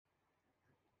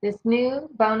This new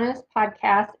bonus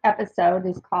podcast episode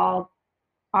is called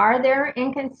Are There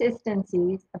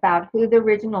Inconsistencies About Who the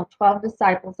Original 12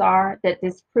 Disciples Are That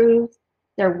Disproves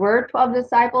There Were 12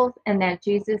 Disciples and that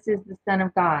Jesus is the Son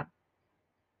of God?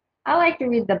 I like to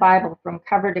read the Bible from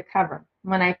cover to cover.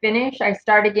 When I finish, I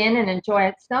start again and enjoy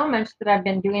it so much that I've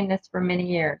been doing this for many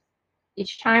years.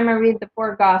 Each time I read the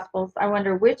four Gospels, I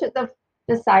wonder which of the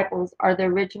disciples are the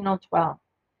original 12.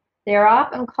 They are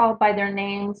often called by their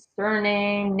names,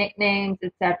 surname, nicknames,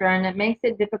 etc., and it makes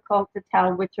it difficult to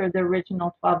tell which are the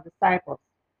original 12 disciples.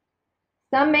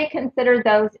 Some may consider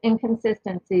those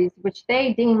inconsistencies, which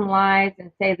they deem lies,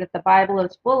 and say that the Bible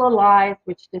is full of lies,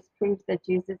 which disproves that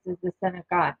Jesus is the Son of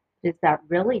God. Is that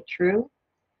really true?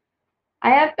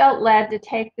 I have felt led to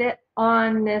take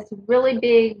on this really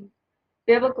big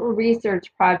biblical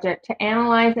research project to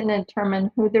analyze and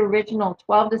determine who the original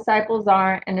 12 disciples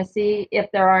are and to see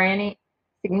if there are any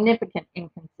significant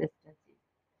inconsistencies.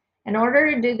 In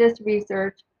order to do this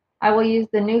research, I will use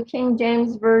the New King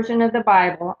James Version of the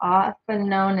Bible, often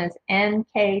known as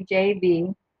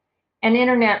NKJV, and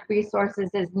internet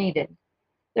resources as needed.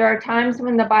 There are times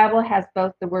when the Bible has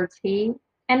both the words he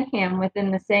and him within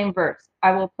the same verse.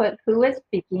 I will put who is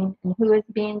speaking and who is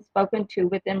being spoken to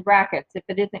within brackets if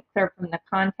it isn't clear from the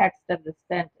context of the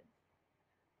sentence.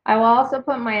 I will also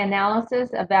put my analysis,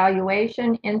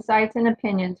 evaluation, insights, and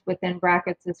opinions within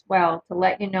brackets as well to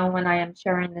let you know when I am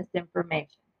sharing this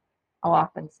information. I'll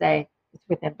often say it's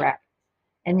within brackets,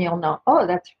 and you'll know, oh,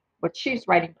 that's what she's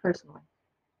writing personally.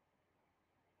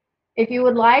 If you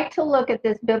would like to look at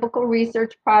this biblical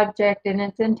research project in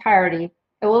its entirety,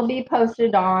 it will be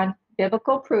posted on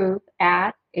Biblical Proof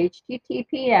at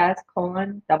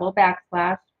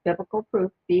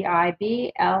https://biblicalproof,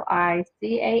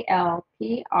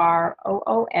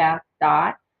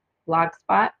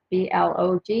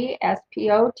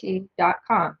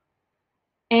 BIBLICALPROOF.blogspot.com.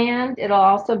 And it'll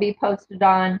also be posted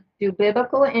on Do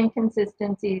Biblical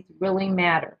Inconsistencies Really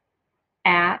Matter?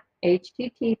 At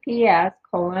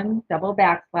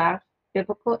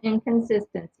https://biblical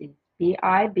inconsistencies,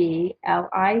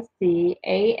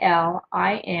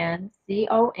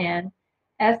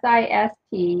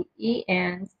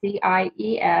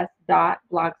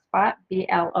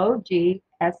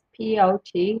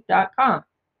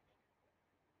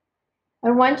 I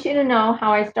want you to know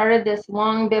how I started this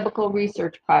long biblical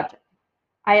research project.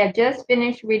 I had just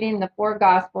finished reading the four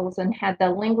Gospels and had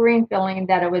the lingering feeling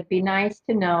that it would be nice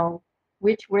to know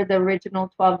which were the original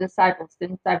 12 disciples,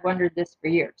 since I've wondered this for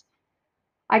years.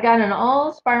 I got an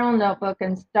old spiral notebook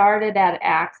and started at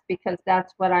Acts because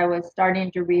that's what I was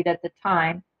starting to read at the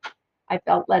time. I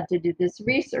felt led to do this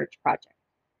research project.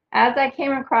 As I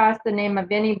came across the name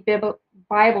of any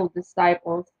Bible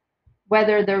disciples,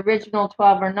 whether the original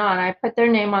 12 or not, I put their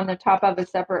name on the top of a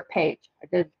separate page. I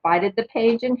divided the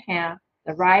page in half.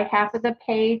 The right half of the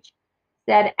page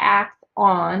said Acts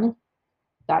on, ...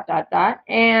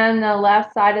 and the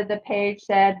left side of the page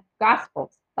said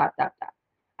Gospels, ...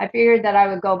 I figured that I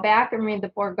would go back and read the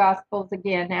four Gospels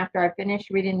again after I finished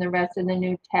reading the rest of the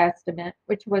New Testament,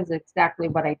 which was exactly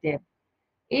what I did.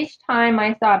 Each time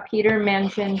I saw Peter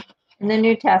mentioned in the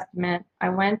New Testament, I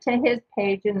went to his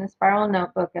page in the spiral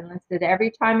notebook and listed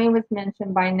every time he was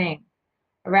mentioned by name.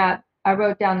 I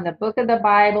wrote down the book of the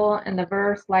Bible and the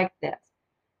verse like this.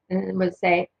 And it would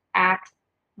say Acts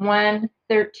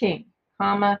 1:13,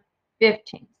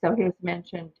 15. So he was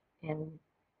mentioned in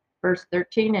verse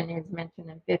 13 and he was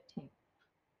mentioned in 15.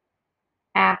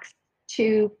 Acts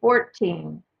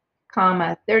 2:14,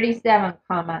 37,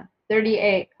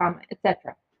 38,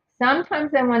 etc.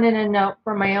 Sometimes I wanted a note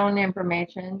for my own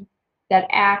information that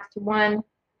Acts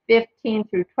 1:15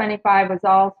 through 25 was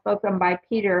all spoken by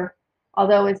Peter,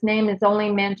 although his name is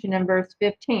only mentioned in verse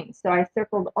 15. So I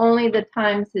circled only the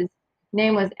times his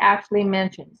name was actually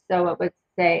mentioned. So it would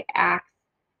say Acts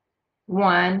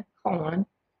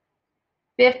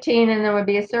 1:15, and there would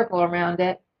be a circle around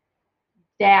it,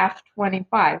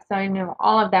 -25. So I knew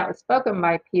all of that was spoken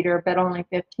by Peter, but only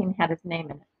 15 had his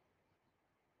name in it.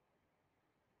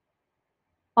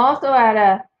 Also, at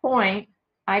a point,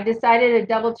 I decided to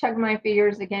double check my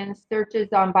figures against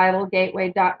searches on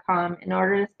BibleGateway.com in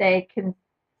order to stay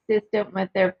consistent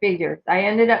with their figures. I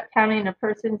ended up counting a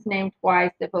person's name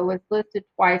twice if it was listed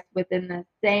twice within the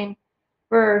same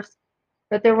verse,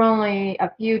 but there were only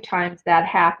a few times that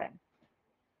happened.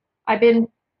 I've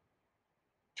been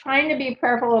trying to be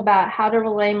careful about how to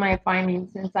relay my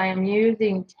findings since I am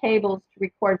using tables to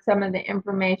record some of the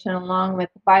information along with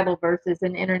Bible verses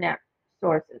and internet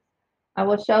sources. I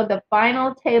will show the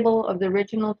final table of the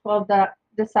original 12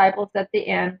 disciples at the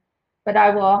end, but I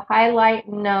will highlight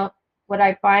and note what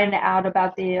I find out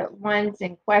about the ones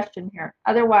in question here.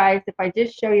 Otherwise, if I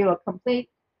just show you a complete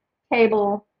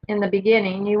table in the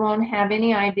beginning, you won't have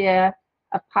any idea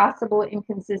of possible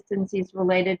inconsistencies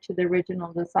related to the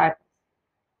original disciples.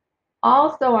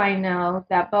 Also, I know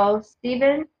that both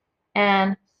Stephen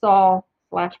and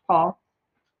Saul/Paul,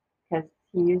 because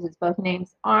he uses both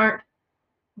names, aren't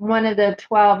one of the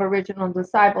 12 original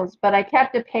disciples, but I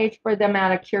kept a page for them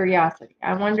out of curiosity.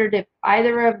 I wondered if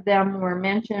either of them were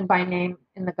mentioned by name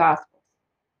in the Gospels.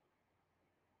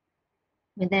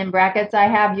 Within brackets, I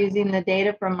have using the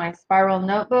data from my spiral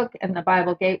notebook and the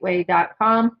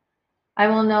BibleGateway.com. I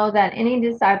will know that any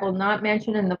disciple not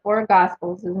mentioned in the four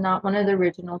Gospels is not one of the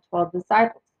original 12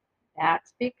 disciples.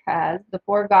 That's because the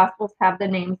four Gospels have the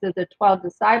names of the 12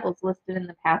 disciples listed in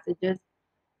the passages,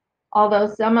 although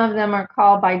some of them are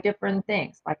called by different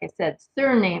things. Like I said,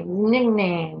 surnames,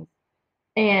 nicknames,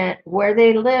 and where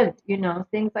they lived,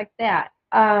 things like that.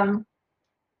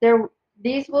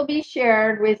 These will be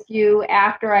shared with you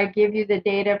after I give you the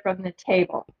data from the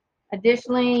table.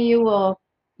 Additionally,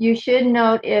 you should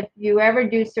note if you ever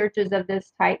do searches of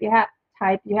this type, you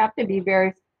have to be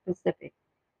very specific.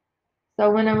 So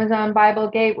when I was on Bible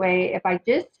Gateway, if I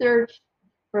just search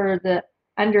for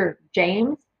under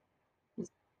James,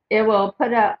 it will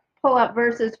pull up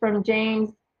verses from James,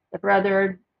 the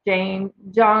brother James,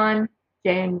 John,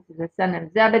 James the son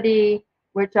of Zebedee,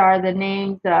 which are the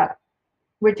names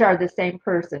which are the same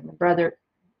person,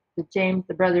 James,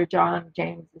 the brother John,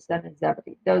 James, the son of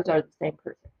Zebedee. Those are the same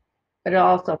person. But it'll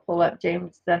also pull up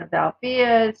James, son of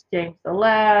Alphaeus, James the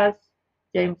Less,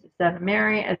 James, the son of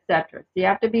Mary, etc. So you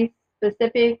have to be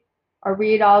specific or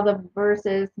read all the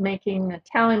verses, making the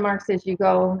tally marks as you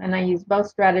go. And I use both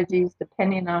strategies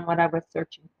depending on what I was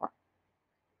searching for.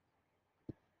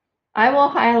 I will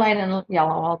highlight in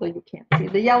yellow, although you can't see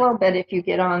the yellow, but if you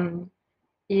get on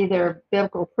either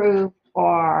biblical proof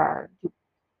or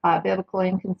biblical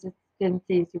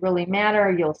inconsistencies really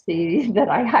matter, you'll see that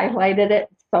I highlighted it,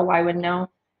 so I would know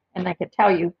and I could tell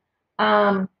you.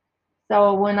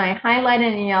 So when I highlight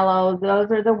in yellow, those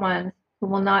are the ones who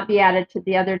will not be added to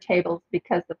the other tables,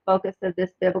 because the focus of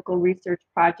this biblical research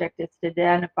project is to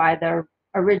identify the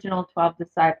original 12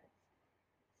 disciples.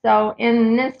 So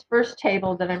in this first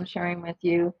table that I'm sharing with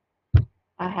you,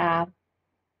 I have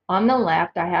on the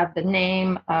left, I have the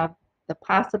name of the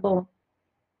possible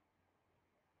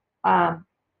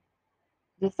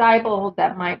disciple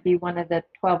that might be one of the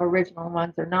 12 original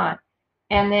ones or not.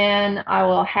 And then I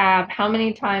will have how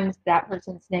many times that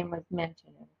person's name was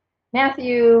mentioned in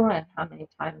Matthew, and how many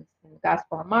times in the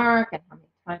Gospel of Mark, and how many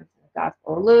times in the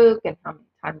Gospel of Luke, and how many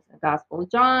times in the Gospel of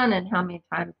John, and how many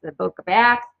times in the book of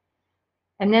Acts.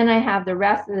 And then I have the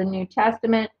rest of the New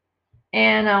Testament,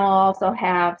 and I will also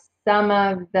have some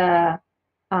of the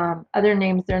other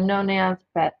names they're known as,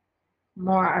 but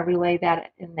more I relay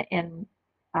that in the end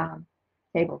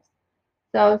tables.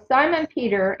 So Simon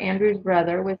Peter, Andrew's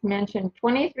brother, was mentioned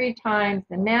 23 times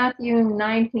in Matthew,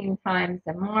 19 times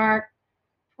in Mark,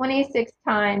 26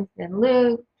 times in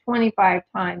Luke, 25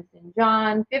 times in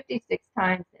John, 56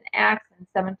 times in Acts, and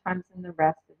 7 times in the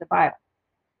rest of the Bible.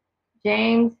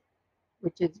 James,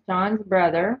 which is John's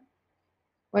brother,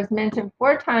 was mentioned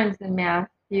 4 times in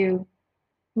Matthew,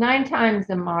 9 times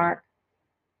in Mark,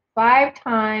 5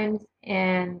 times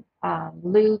in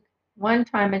Luke, 1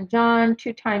 time in John,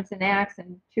 2 times in Acts,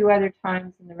 and 2 other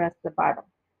times in the rest of the Bible.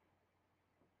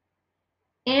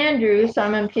 Andrew,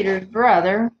 Simon Peter's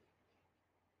brother,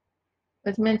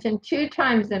 was mentioned 2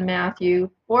 times in Matthew,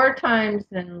 4 times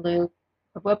in Luke,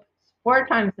 4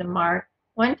 times in Mark,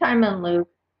 1 time in Luke,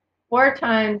 4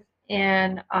 times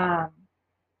in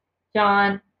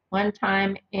John, 1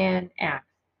 time in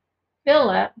Acts.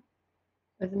 Philip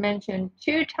was mentioned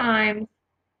 2 times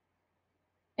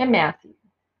in Matthew,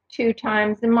 2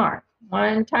 times in Mark,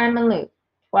 1 time in Luke,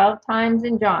 12 times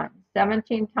in John,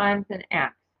 17 times in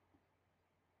Acts.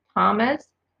 Thomas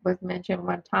was mentioned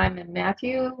 1 time in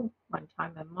Matthew, 1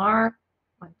 time in Mark,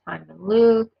 1 time in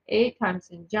Luke, 8 times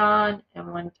in John,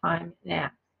 and 1 time in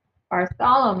Acts.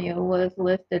 Bartholomew was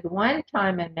listed 1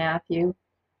 time in Matthew,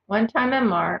 1 time in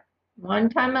Mark, 1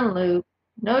 time in Luke,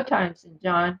 no times in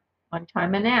John, 1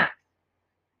 time in Acts.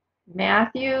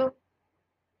 Matthew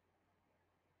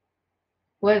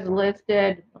was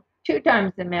listed 2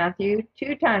 times in Matthew,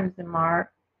 2 times in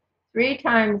Mark, 3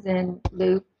 times in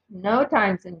Luke, no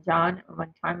times in John, and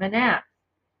 1 time in Acts.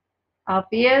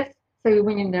 Alphaeus, so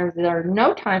when there are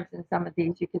no times in some of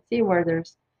these, you can see where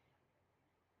there's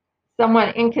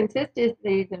somewhat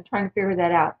inconsistencies and trying to figure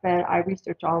that out. But I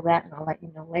researched all that, and I'll let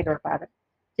you know later about it.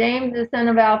 James, the son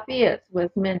of Alphaeus, was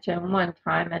mentioned 1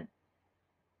 time, and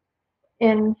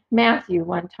in Matthew,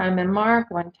 one time in Mark,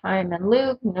 one time in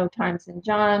Luke, no times in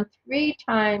John, 3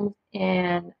 times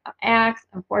in Acts,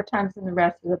 and 4 times in the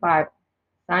rest of the Bible.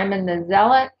 Simon the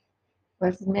Zealot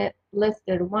was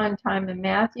listed 1 time in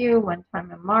Matthew, 1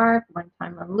 time in Mark, 1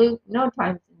 time in Luke, no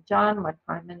times in John, 1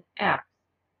 time in Acts.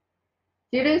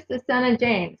 Judas, the son of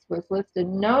James, was listed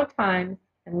no times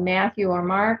in Matthew or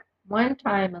Mark, 1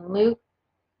 time in Luke,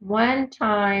 1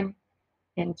 time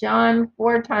in John,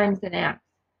 4 times in Acts.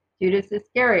 Judas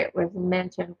Iscariot was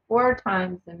mentioned 4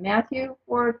 times in Matthew,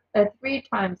 3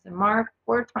 times in Mark,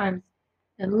 4 times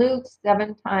in Luke,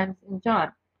 7 times in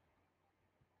John.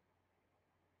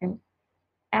 And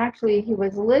actually, he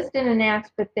was listed in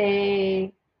Acts, but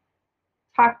they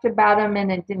talked about him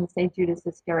and it didn't say Judas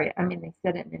Iscariot. I mean, they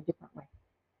said it in a different way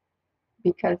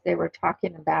because they were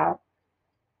talking about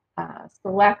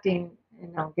selecting,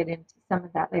 and I'll get into some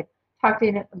of that later,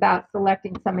 talking about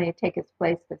selecting somebody to take his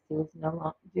place because he was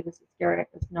Judas Iscariot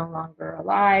was no longer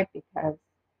alive because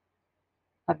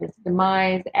of his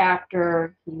demise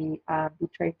after he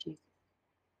betrayed Jesus.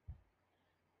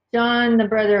 John, the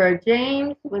brother of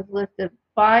James, was listed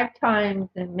 5 times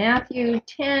in Matthew,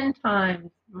 10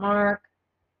 times Mark,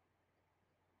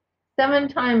 7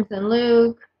 times in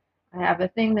Luke. I have a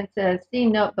thing that says see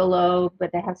note below, but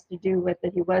it has to do with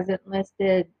that he wasn't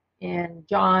listed in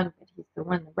John, but he's the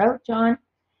one that wrote John.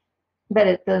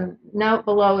 But the note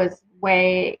below is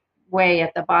way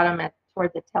at the bottom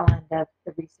toward the tail end of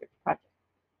the research project.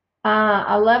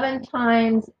 11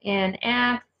 times in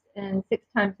Acts and 6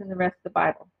 times in the rest of the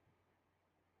Bible.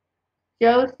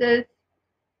 Joseph,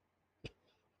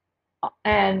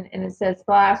 and it says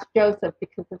slash Joseph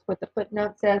because that's what the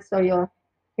footnote says. So you'll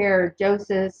hear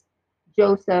Joseph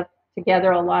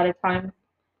together a lot of times.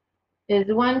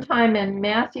 Is 1 time in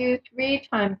Matthew, 3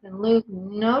 times in Luke,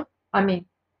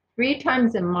 3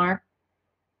 times in Mark,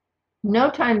 no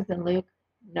times in Luke,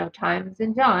 no times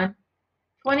in John,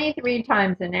 23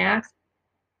 times in Acts,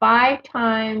 5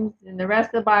 times in the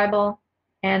rest of the Bible,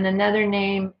 and another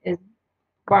name is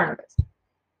Barnabas.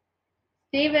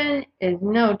 Stephen is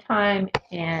no time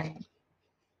in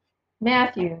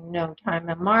Matthew, no time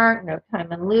in Mark, no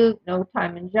time in Luke, no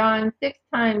time in John, 6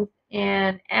 times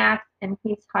in Acts, and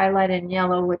he's highlighted in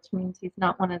yellow, which means he's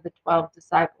not one of the 12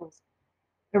 disciples,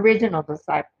 original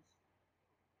disciples.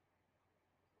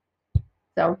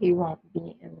 So he won't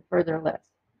be in the further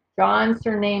list. John's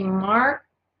surname Mark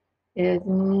is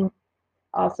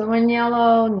also in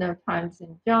yellow, no times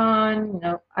in John,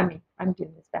 I'm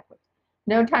doing this backwards.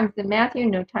 No times in Matthew,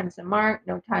 no times in Mark,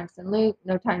 no times in Luke,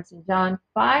 no times in John,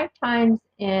 5 times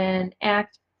in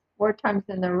Acts, 4 times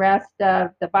in the rest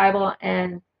of the Bible,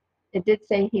 and it did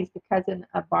say he's the cousin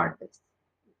of Barnabas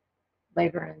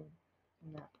later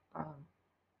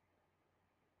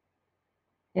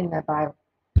in the Bible.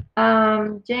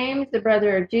 James, the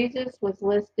brother of Jesus, was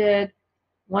listed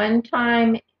 1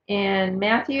 time in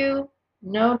Matthew,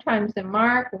 no times in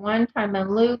Mark, 1 time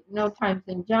in Luke, no times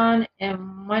in John,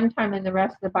 and 1 time in the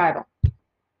rest of the Bible.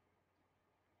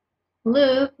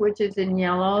 Luke, which is in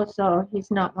yellow, so he's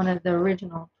not one of the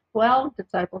original 12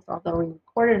 disciples, although he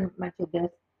recorded much of this,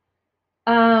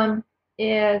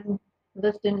 is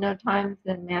listed no times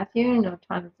in Matthew, no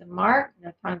times in Mark,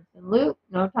 no times in Luke,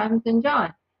 no times in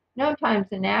John, no times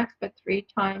in Acts, but 3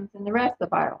 times in the rest of the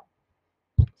Bible.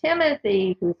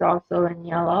 Timothy, who's also in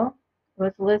yellow,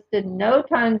 was listed no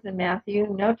times in Matthew,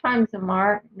 no times in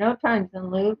Mark, no times in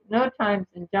Luke, no times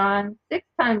in John, 6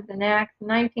 times in Acts,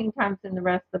 19 times in the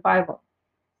rest of the Bible.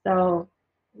 So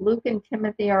Luke and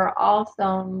Timothy are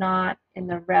also not in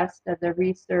the rest of the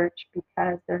research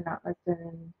because they're not listed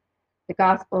in the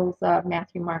Gospels of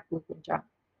Matthew, Mark, Luke, and John.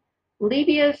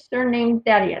 Lebbeus, surnamed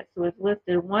Thaddeus, was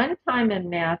listed 1 time in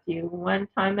Matthew, 1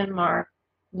 time in Mark,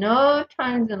 no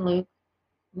times in Luke,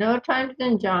 no times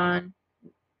in John,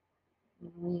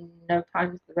 no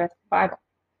times the rest of the Bible.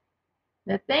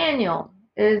 Nathaniel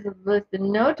is listed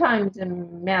no times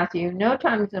in Matthew, no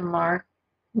times in Mark,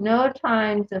 no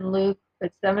times in Luke,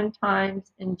 but 7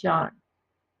 times in John.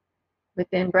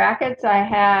 Within brackets, I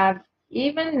have,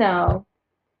 even though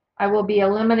I will be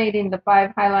eliminating the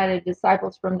 5 highlighted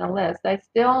disciples from the list, I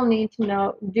still need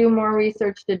to do more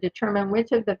research to determine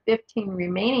which of the 15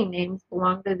 remaining names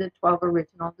belong to the 12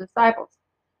 original disciples.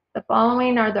 The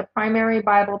following are the primary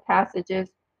Bible passages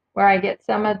where I get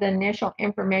some of the initial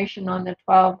information on the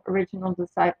 12 original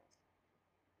disciples.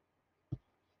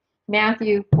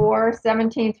 Matthew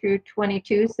 4:17 through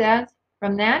 22 says,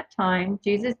 "From that time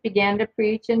Jesus began to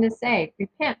preach and to say,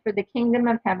 'Repent, for the kingdom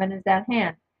of heaven is at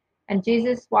hand.' And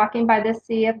Jesus, walking by the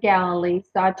Sea of Galilee,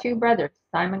 saw 2 brothers,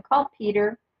 Simon called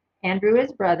Peter, Andrew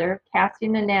his brother,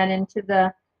 casting a net into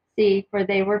the sea, for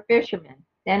they were fishermen.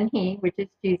 Then he, which is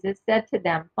Jesus, said to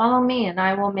them, "Follow me, and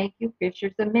I will make you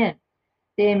fishers of men."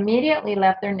 They immediately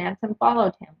left their nets and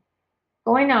followed him.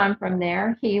 Going on from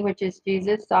there, he, which is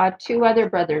Jesus, saw two other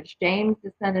brothers, James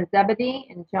the son of Zebedee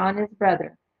and John his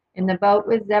brother, in the boat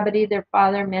with Zebedee their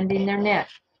father, mending their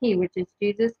nets. He, which is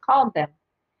Jesus, called them.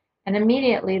 And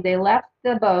immediately they left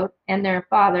the boat and their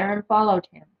father and followed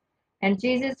him. And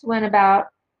Jesus went about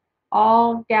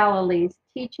all Galilee,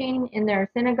 teaching in their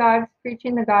synagogues,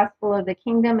 preaching the gospel of the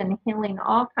kingdom, and healing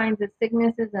all kinds of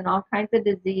sicknesses and all kinds of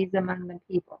disease among the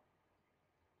people.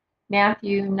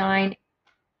 Matthew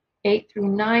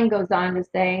 9:8-9 goes on to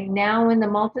say, "Now when the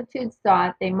multitude saw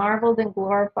it, they marveled and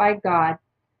glorified God,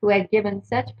 who had given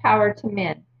such power to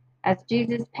men. As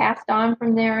Jesus passed on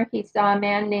from there, he saw a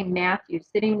man named Matthew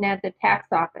sitting at the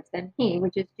tax office, and he,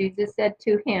 which is Jesus, said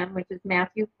to him, which is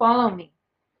Matthew, 'Follow me.'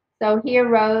 So he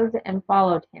arose and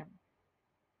followed him."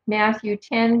 Matthew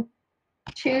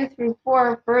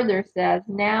 10:2-4 further says,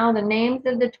 "Now the names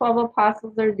of the 12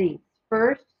 apostles are these: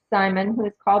 first, Simon, who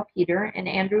is called Peter, and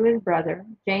Andrew his brother,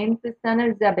 James the son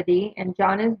of Zebedee, and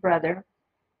John his brother,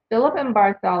 Philip and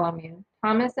Bartholomew,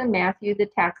 Thomas and Matthew the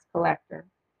tax collector,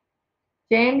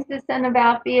 James the son of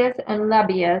Alphaeus and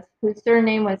Lebbaeus, whose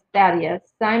surname was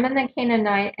Thaddeus, Simon the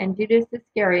Canaanite, and Judas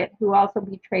Iscariot, who also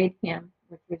betrayed him,"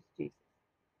 which was Jesus.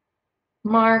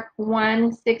 Mark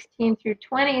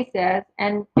 1:16-20 says,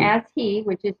 "And as he,"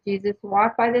 which is Jesus,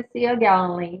 "walked by the Sea of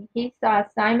Galilee, he saw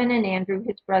Simon and Andrew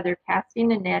his brother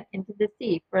casting a net into the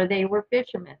sea, for they were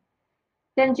fishermen.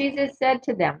 Then Jesus said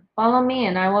to them, 'Follow me,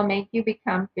 and I will make you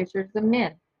become fishers of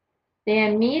men.' They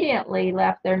immediately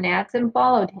left their nets and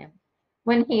followed him.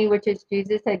 When he," which is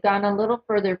Jesus, "had gone a little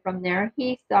further from there,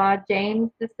 he saw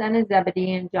James the son of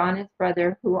Zebedee and John his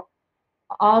brother, who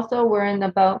also were in the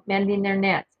boat mending their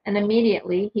nets. And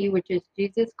immediately he," which is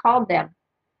Jesus, "called them.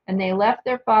 And they left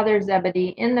their father Zebedee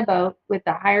in the boat with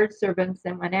the hired servants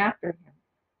and went after him."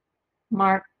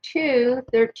 Mark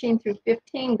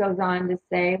 2:13-15 goes on to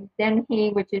say, "Then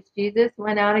he," which is Jesus,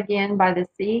 "went out again by the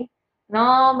sea, and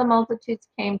all the multitudes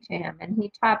came to him, and he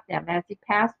taught them. As he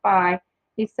passed by,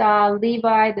 he saw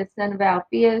Levi, the son of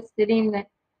Alphaeus, sitting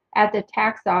at the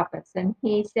tax office, and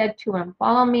he said to him,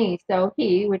 'Follow me.' So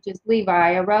he," which is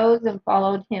Levi, "arose and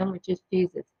followed him," which is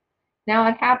Jesus. Now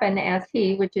it happened, as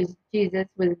he," which is Jesus,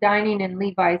 "was dining in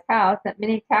Levi's house, that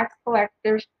many tax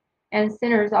collectors and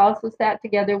sinners also sat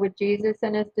together with Jesus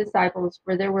and his disciples,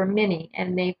 for there were many,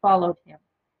 and they followed him."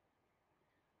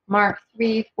 Mark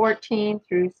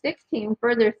 3:14-16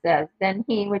 further says, "Then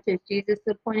he," which is Jesus,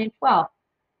 "appointed 12,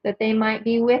 that they might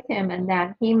be with him, and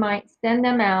that he might send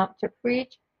them out to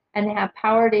preach and have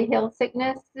power to heal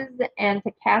sicknesses and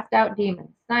to cast out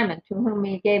demons. Simon, to whom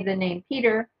he gave the name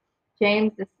Peter,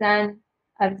 James the son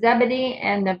of Zebedee,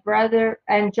 and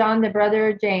John the brother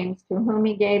of James, to whom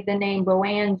he gave the name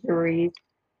Boanerges."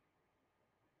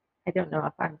 I don't know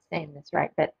if I'm saying this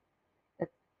right, but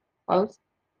it's close.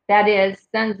 That is,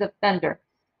 sons of thunder.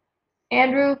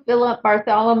 Andrew, Philip,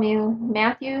 Bartholomew,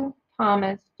 Matthew,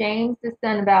 Thomas, James the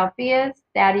son of Alphaeus,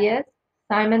 Thaddeus,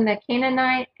 Simon the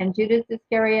Canaanite, and Judas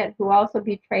Iscariot, who also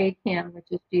betrayed him,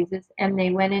 which is Jesus, and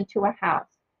they went into a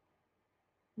house.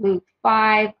 Luke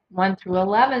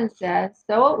 5:1-11 says,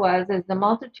 "So it was, as the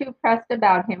multitude pressed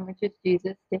about him," which is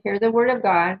Jesus, "to hear the word of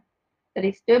God, that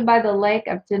he stood by the lake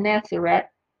of Gennesaret,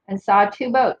 and saw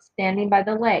two boats standing by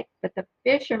the lake, but the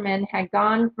fishermen had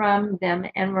gone from them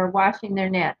and were washing their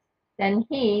nets. Then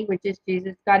he," which is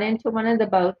Jesus, "got into one of the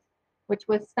boats, which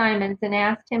was Simon's, and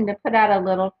asked him to put out a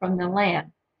little from the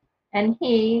land. And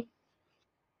he,"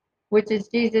 which is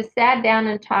Jesus, "sat down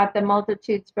and taught the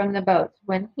multitudes from the boats.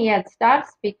 When he had stopped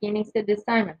speaking, he said to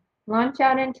Simon, 'Launch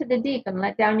out into the deep and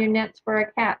let down your nets for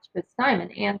a catch.' But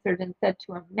Simon answered and said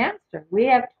to him, 'Master, we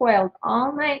have toiled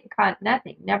all night and caught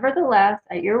nothing. Nevertheless,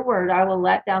 at your word, I will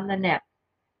let down the net.'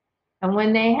 And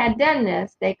when they had done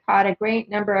this, they caught a great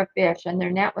number of fish, and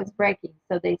their net was breaking.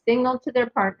 So they signaled to their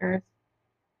partners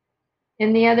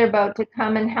in the other boat to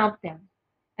come and help them.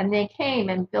 And they came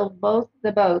and filled both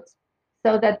the boats,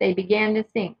 so that they began to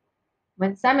sink.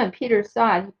 When Simon Peter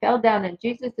saw it, he fell down at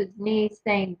Jesus' knees,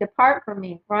 saying, 'Depart from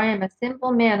me, for I am a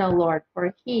sinful man, O Lord.'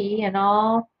 For he and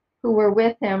all who were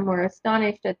with him were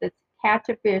astonished at the catch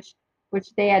of fish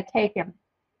which they had taken.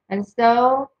 And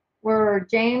so were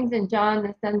James and John,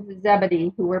 the sons of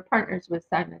Zebedee, who were partners with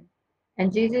Simon.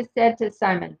 And Jesus said to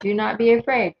Simon, 'Do not be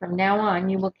afraid. From now on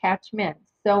you will catch men.'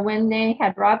 So when they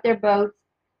had brought their boats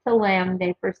to land,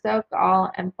 they forsook all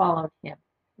and followed him."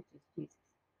 Which is Jesus.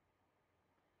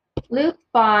 Luke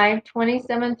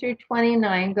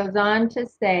 5:27-29 goes on to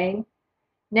say,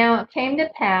 "Now it came to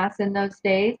pass in those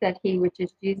days that he," which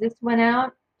is Jesus, "went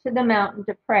out to the mountain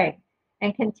to pray.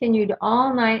 and continued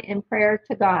all night in prayer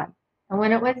to God. And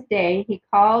when it was day, he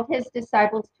called his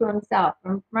disciples to himself,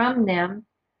 and from them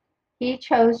he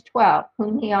chose 12,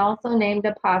 whom he also named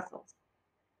apostles: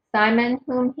 Simon,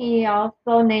 whom he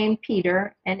also named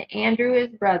Peter, and Andrew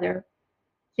his brother,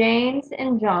 James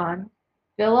and John,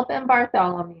 Philip and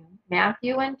Bartholomew,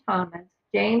 Matthew and Thomas,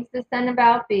 James the son of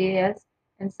Alphaeus,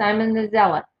 and Simon the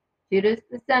Zealot, Judas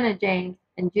the son of James,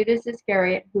 and Judas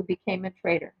Iscariot, who became a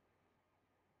traitor.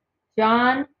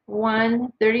 John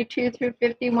 1:32 through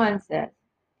 51 says,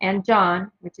 And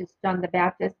John, which is John the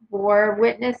Baptist, bore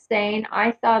witness, saying,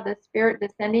 I saw the Spirit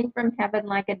descending from heaven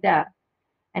like a dove,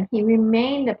 and he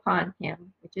remained upon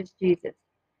him, which is Jesus.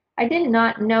 I did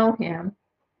not know him,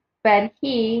 but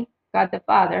he, God the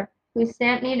Father, who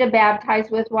sent me to baptize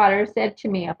with water, said to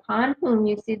me, Upon whom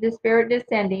you see the Spirit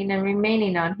descending and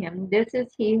remaining on him, this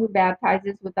is he who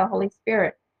baptizes with the Holy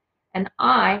Spirit. And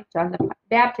I, John the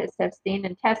Baptist, have seen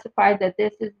and testified that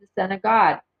this is the Son of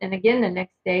God. And again the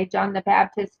next day, John the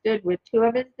Baptist stood with two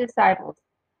of his disciples.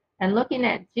 And looking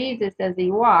at Jesus as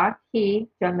he walked, he,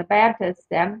 John the Baptist,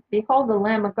 said, Behold the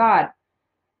Lamb of God.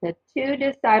 The two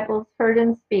disciples heard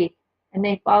him speak, and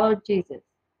they followed Jesus.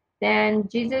 Then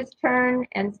Jesus turned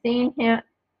and seeing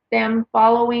them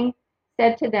following,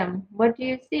 said to them, What do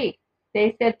you seek?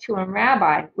 They said to him,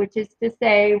 Rabbi, which is to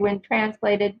say, when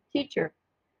translated, teacher,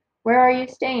 where are you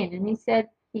staying? And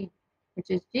he, which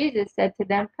is Jesus, said to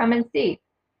them, Come and see.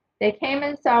 They came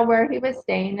and saw where he was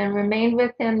staying and remained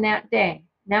with him that day.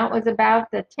 Now it was about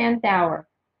the 10th hour.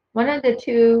 One of the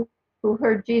two who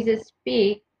heard Jesus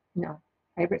speak, no,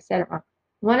 I said it wrong.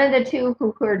 One of the two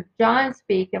who heard John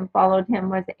speak and followed him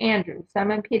was Andrew,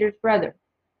 Simon Peter's brother.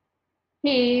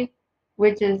 He,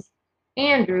 which is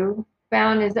Andrew,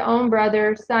 found his own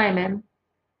brother Simon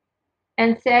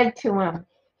and said to him,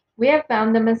 We have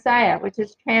found the Messiah, which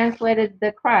is translated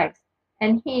the Christ.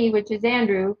 And he, which is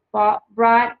Andrew,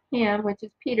 brought him, which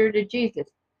is Peter, to Jesus.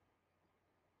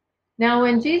 Now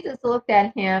when Jesus looked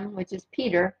at him, which is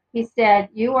Peter, he said,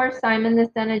 You are Simon the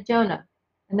son of Jonah.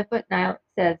 And the footnote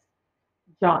says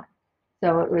John.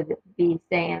 So it would be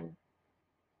saying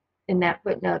in that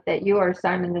footnote that you are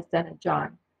Simon the son of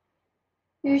John.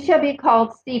 You shall be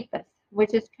called Cephas,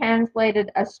 which is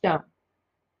translated a stone.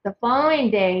 The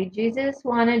following day, Jesus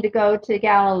wanted to go to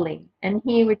Galilee, and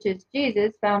he, which is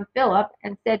Jesus, found Philip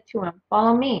and said to him,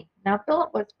 Follow me. Now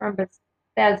Philip was from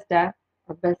Bethsaida,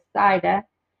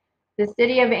 the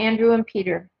city of Andrew and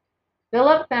Peter.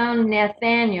 Philip found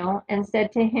Nathanael and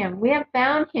said to him, We have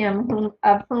found him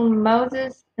of whom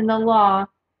Moses in the law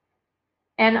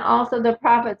and also the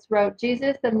prophets wrote,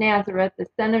 Jesus of Nazareth, the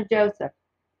son of Joseph.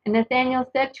 And Nathanael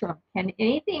said to him, Can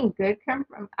anything good come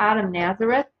from out of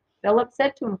Nazareth? Philip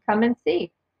said to him, Come and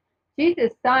see.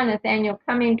 Jesus saw Nathanael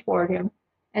coming toward him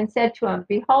and said to him,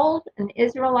 Behold, an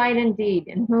Israelite indeed,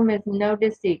 in whom is no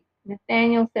deceit.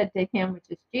 Nathanael said to him, which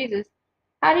is Jesus,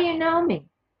 How do you know me?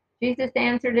 Jesus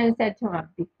answered and said to him,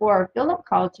 Before Philip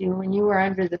called you, when you were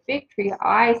under the fig tree,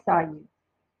 I saw you.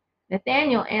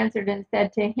 Nathanael answered and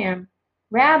said to him,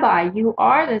 Rabbi, you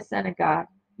are the Son of God.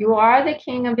 You are the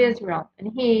King of Israel.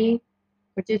 And he,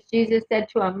 which is Jesus, said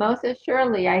to him, Most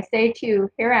assuredly, I say to you,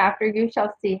 hereafter you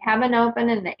shall see heaven open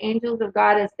and the angels of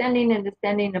God ascending and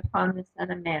descending upon the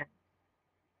Son of Man.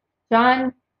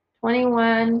 John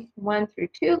 21, 1 through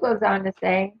 2 goes on to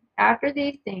say, After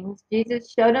these things,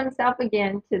 Jesus showed himself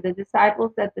again to the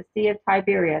disciples at the Sea of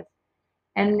Tiberias.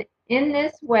 And in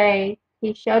this way,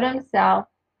 he showed himself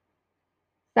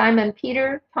Simon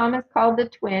Peter, Thomas called the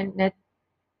twin,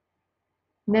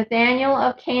 Nathanael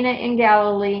of Cana in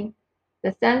Galilee,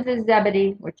 the sons of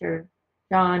Zebedee, which are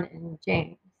John and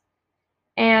James,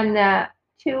 and the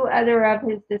two other of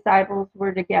his disciples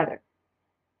were together.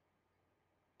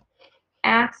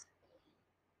 Acts,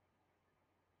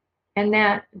 and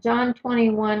that John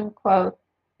 21 quote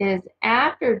is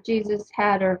after Jesus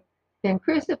had been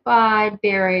crucified,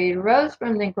 buried, rose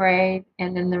from the grave,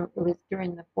 and then it was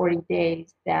during the 40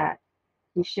 days that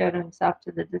he showed himself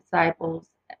to the disciples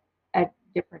at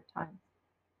different times.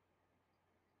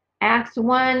 Acts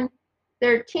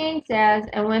 1:13 says,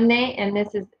 and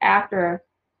this is after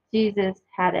Jesus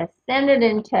had ascended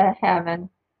into heaven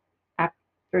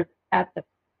after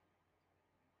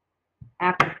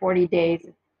 40 days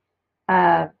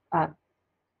that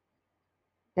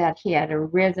he had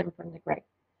arisen from the grave.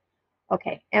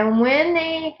 Okay, and when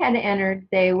they had entered,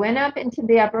 they went up into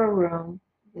the upper room.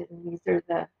 These are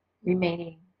the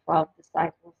remaining 12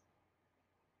 disciples.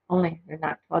 Only they're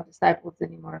not 12 disciples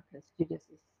anymore because Judas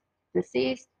is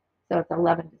deceased, so it's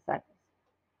 11 disciples.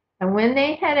 And when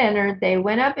they had entered, they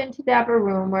went up into the upper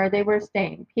room where they were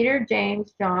staying: Peter,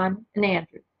 James, John, and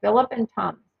Andrew, Philip and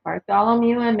Thomas,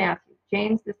 Bartholomew and Matthew,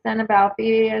 James the son of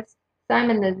Alphaeus,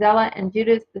 Simon the Zealot, and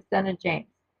Judas the son of James.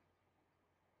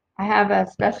 I have a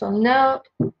special note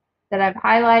that I've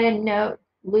highlighted. Note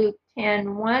Luke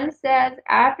 10:1 says,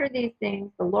 after these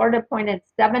things, the Lord appointed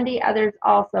 70 others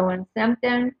also and sent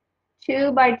them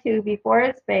 2 by 2 before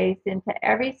his face into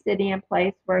every city and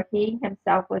place where he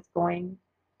himself was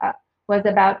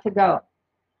about to go.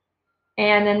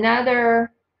 And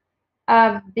another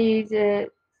of these that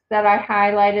I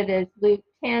highlighted is Luke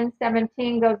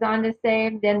 10:17 goes on to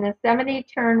say, then the 70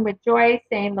 turned with joy,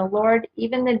 saying, the Lord,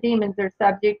 even the demons are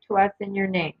subject to us in your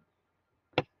name.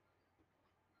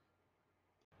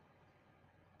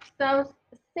 So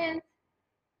since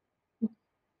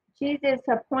Jesus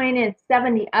appointed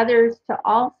 70 others to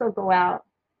also go out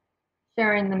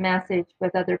sharing the message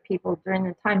with other people during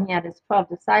the time he had his 12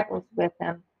 disciples with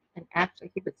him, and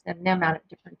actually he would send them out at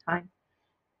different times,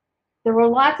 there were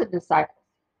lots of disciples.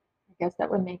 I guess that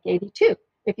would make 82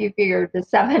 if you figure the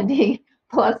 70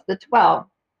 plus the 12.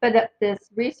 But this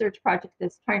research project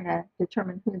is trying to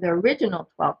determine who the original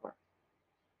 12 were.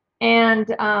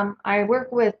 And I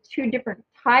work with 2 different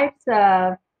types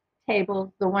of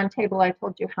tables. The one table I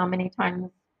told you how many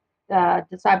times the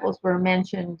disciples were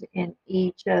mentioned in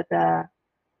each of the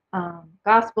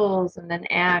Gospels, and then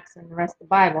Acts and the rest of the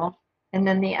Bible. And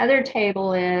then the other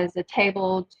table is a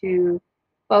table to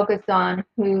focus on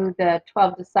who the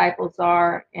 12 disciples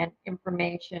are and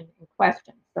information and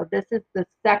questions. So this is the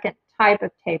second type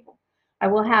of table. I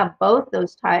will have both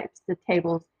those types of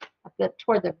tables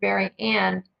toward the very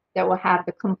end that will have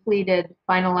the completed,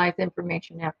 finalized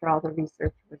information after all the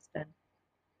research was done.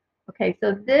 Okay,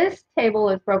 so this table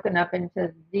is broken up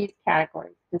into these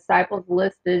categories. Disciples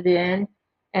listed in,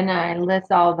 and I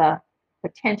list all the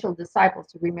potential disciples.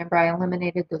 So remember, I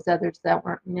eliminated those others that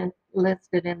weren't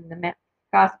listed in the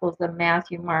Gospels of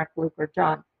Matthew, Mark, Luke, or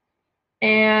John.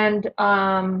 And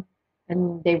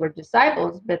they were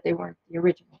disciples, but they weren't the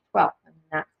original 12, and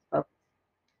that's the focus.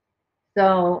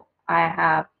 So I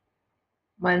have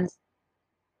ones.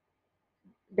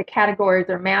 The categories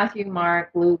are Matthew,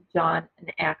 Mark, Luke, John,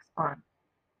 and Acts on.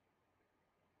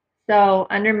 So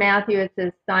under Matthew, it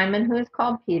says Simon, who is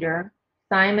called Peter,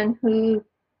 Simon to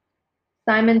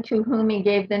whom he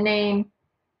gave the name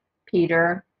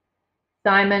Peter,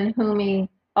 Simon whom he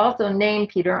also named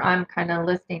Peter. I'm kind of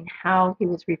listing how he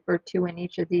was referred to in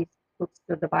each of these books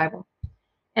of the Bible.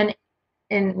 And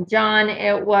in John,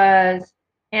 it was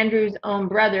Andrew's own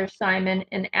brother, Simon.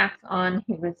 In Acts on,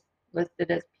 he was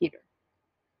listed as Peter.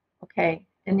 Okay,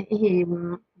 and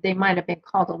they might have been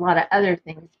called a lot of other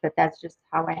things, but that's just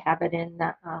how I have it in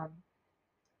the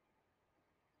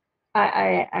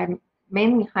I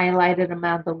mainly highlighted them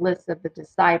on the list of the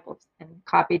disciples and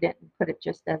copied it and put it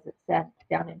just as it said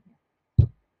down in here.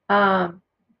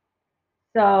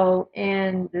 So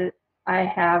I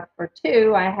have for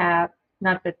 2, I have,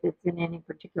 not that it's in any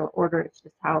particular order, it's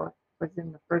just how it was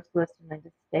in the first list and I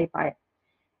just stay by it.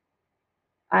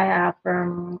 I have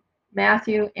from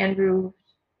Matthew, Andrew,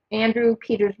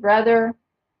 Peter's brother,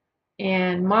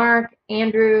 and Mark,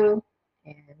 Andrew,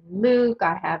 and Luke,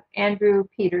 I have Andrew,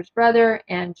 Peter's brother,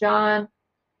 and John,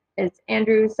 it's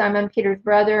Andrew, Simon Peter's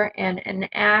brother, and in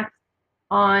Acts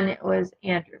on, it was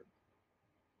Andrew.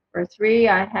 For 3,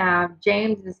 I have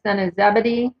James, the son of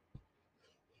Zebedee,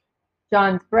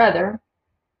 John's brother,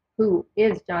 who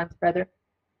is John's brother.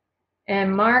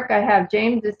 And Mark, I have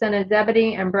James, the son of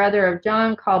Zebedee, and brother of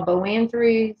John, called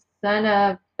Boanerges, son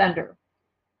of Thunder.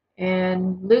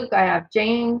 And Luke, I have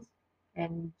James,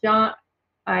 and John,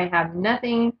 I have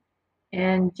nothing.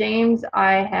 And James,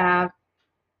 Acts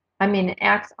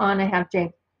on, I have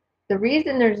James. The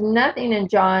reason there's nothing in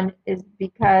John is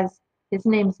because his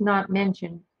name's not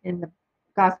mentioned in the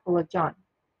Gospel of John.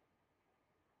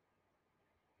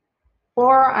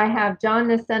 4, I have John,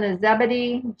 the son of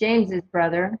Zebedee, James's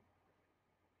brother.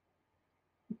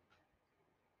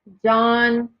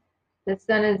 John, the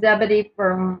son of Zebedee,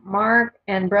 for Mark,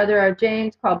 and brother of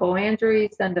James, called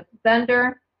Boanerges, son of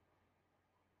Thunder.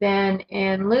 Then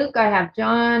in Luke, I have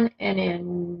John, and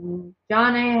in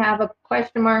John, I have a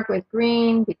question mark with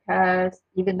green because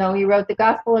even though he wrote the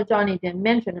Gospel of John, he didn't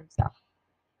mention himself.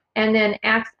 And then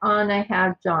Acts on, I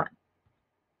have John.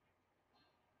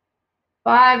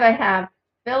 5, I have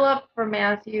Philip for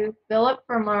Matthew, Philip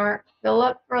for Mark,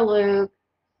 Philip for Luke,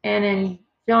 and in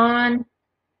John,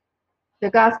 the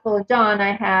Gospel of John,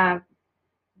 I have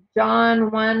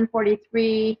John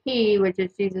 1:43, he, which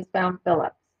is Jesus, found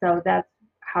Philip. So that's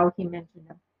how he mentioned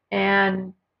him.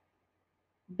 And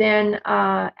then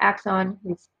Acts on,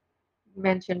 he's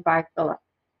mentioned by Philip.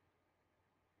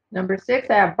 Number 6,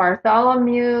 I have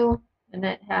Bartholomew, and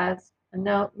it has a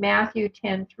note, Matthew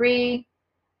 10:3.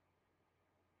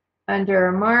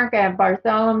 Under Mark, I have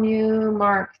Bartholomew,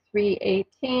 Mark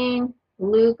 3:18.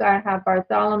 Luke, I have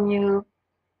Bartholomew,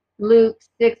 Luke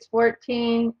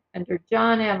 6:14. Under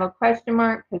John, I have a question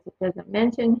mark because it doesn't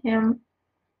mention him.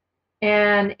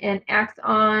 And in Acts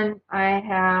on, I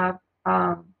have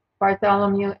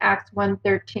Bartholomew, Acts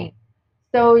 1:13.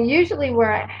 So usually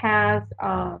where it has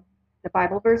the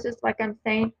Bible verses, like I'm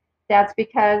saying, that's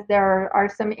because there are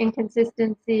some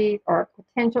inconsistencies or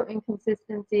potential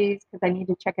inconsistencies because I need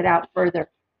to check it out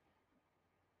further.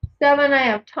 7, I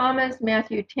have Thomas,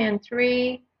 Matthew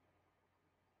 10:3.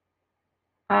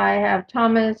 I have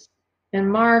Thomas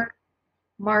and Mark,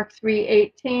 Mark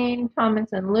 3:18.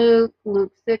 Thomas and Luke,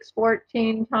 Luke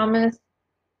 6:14. Thomas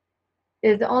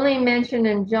is only mentioned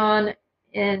in John,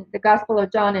 in the Gospel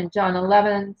of John, in John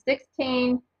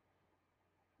 11:16,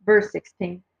 verse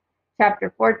 16.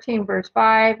 Chapter 14, verse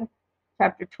 5.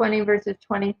 Chapter 20, verses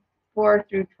 24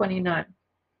 through 29.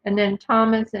 And then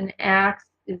Thomas in Acts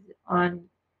is on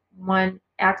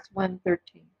Acts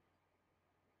 1:13.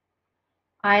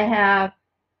 I have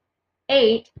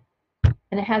 8,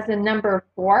 and it has a number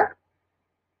 4.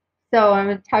 So I'm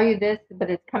going to tell you this, but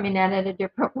it's coming at it a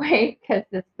different way because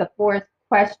it's the fourth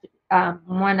question,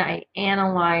 one I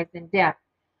analyze in depth.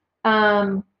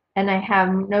 And I have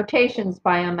notations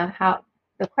by them of how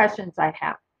the questions I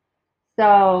have.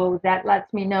 So that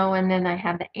lets me know, and then I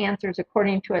have the answers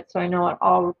according to it, so I know it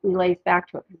all relates back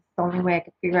to it. It's the only way I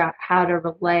can figure out how to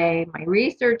relay my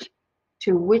research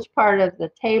to which part of the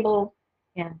table,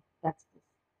 and that's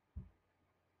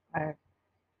I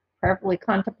prayerfully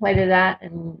contemplated that,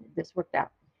 and this worked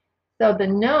out. So the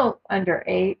note under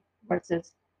 8, where it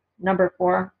says number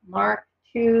 4, Mark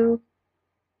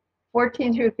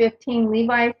 2:14 through 15,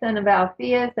 Levi, son of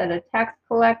Alphaeus, at a tax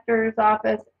collector's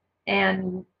office,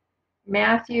 and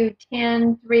Matthew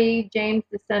 10:3, James,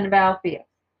 the son of Alphaeus.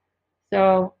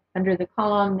 So under the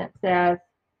column that says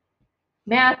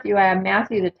Matthew, I have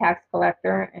Matthew, the tax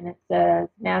collector, and it says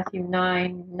Matthew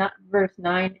 9, verse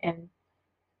 9, and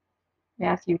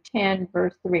Matthew 10,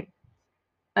 verse 3.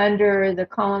 Under the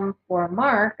column for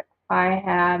Mark, I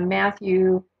have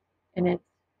Matthew, and it's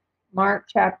Mark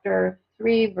chapter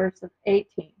 3, verse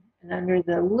 18. And under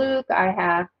the Luke, I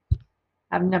have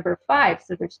number 5.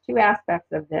 So there's 2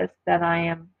 aspects of this that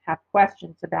I have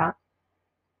questions about.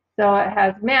 So it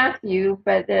has Matthew,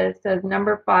 but it says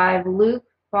number 5, Luke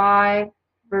 5,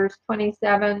 verse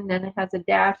 27. Then it has a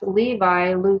dash,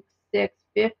 Levi, Luke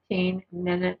 6:15, and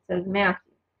then it says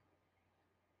Matthew.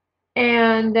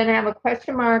 And then I have a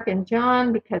question mark in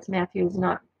John because Matthew is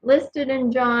not listed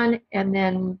in John. And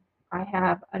then I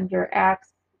have under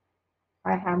Acts,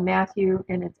 I have Matthew,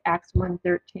 and it's Acts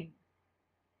 1:13.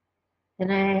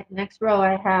 And next row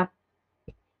I have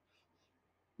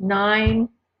 9.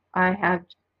 I have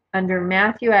under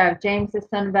Matthew, I have James, the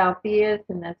son of Alphaeus,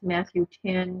 and that's Matthew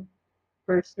 10,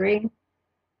 verse 3.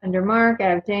 Under Mark, I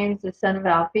have James, the son of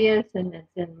Alphaeus, and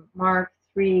it's in Mark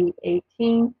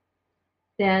 3:18.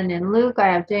 Then in Luke, I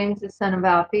have James, the son of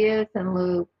Alphaeus, and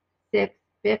Luke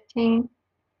 6:15.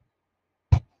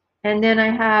 And then I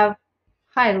have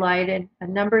highlighted a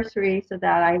number 3 so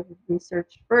that I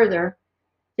researched further.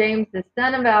 James, the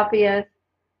son of Alphaeus,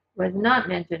 was not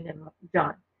mentioned in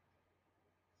John.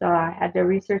 So I had to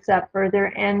research that further.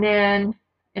 And then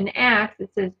in Acts,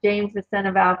 it says James, the son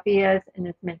of Alphaeus, and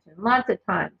it's mentioned lots of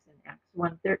times in Acts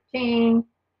 1:13,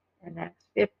 and Acts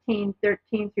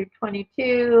 15:13 through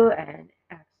 22, and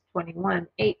Acts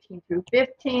 21:18 through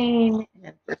 15, and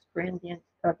then 1 Corinthians,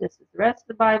 this is the rest of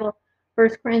the Bible,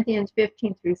 1 Corinthians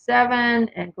 15 through 7,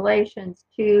 and Galatians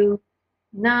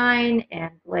 2:9,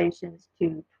 and Galatians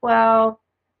 2:12,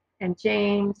 and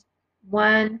James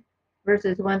 1,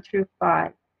 verses 1 through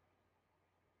 5.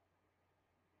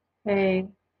 Okay,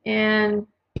 and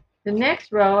the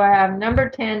next row I have number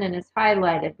 10, and it's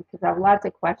highlighted because I have lots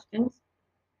of questions.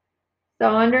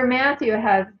 So under Matthew, it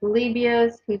has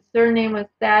Lebbeus, whose surname was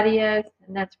Thaddeus,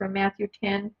 and that's from Matthew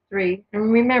 10:3.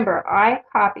 And remember, I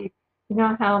copied, you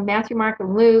know how Matthew, Mark,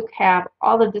 and Luke have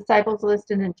all the disciples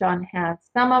listed, and John has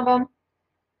some of them.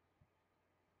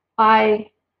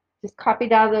 I just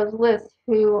copied out of those lists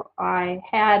who I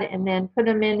had and then put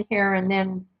them in here, and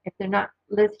then if they're not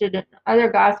listed in other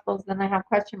Gospels, then I have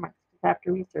question marks because I have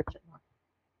to research it more.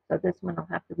 So this one I'll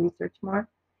have to research more.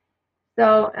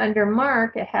 So under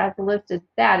Mark, it has listed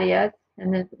Thaddeus,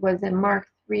 and it was in Mark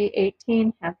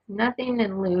 3:18, has nothing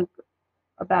in Luke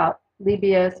about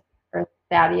Lebbeus or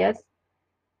Thaddeus,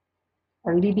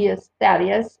 or Lebbeus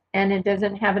Thaddeus, and it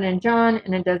doesn't have it in John,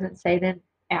 and it doesn't say it in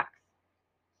Acts.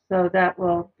 So that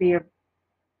will be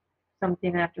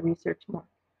something I have to research more.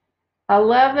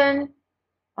 11,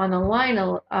 on the line,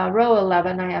 row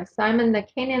 11, I have Simon the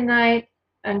Canaanite,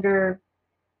 under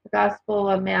the Gospel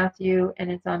of Matthew,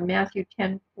 and it's on Matthew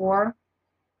 10:4.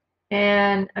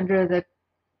 And under the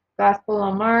Gospel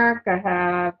of Mark, I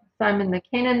have Simon the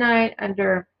Canaanite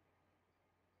under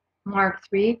Mark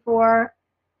 3:4.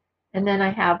 And then I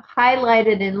have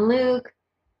highlighted in Luke,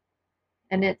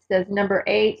 and it says number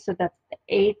 8, so that's the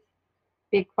 8th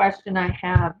big question I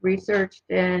have researched,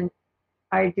 and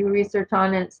I do research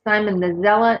on it. Simon the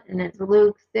Zealot, and it's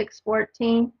Luke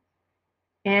 6:14.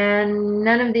 And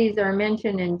none of these are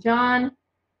mentioned in John.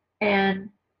 And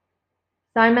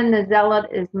Simon the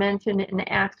Zealot is mentioned in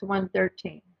Acts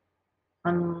 1:13.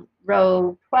 On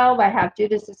row 12, I have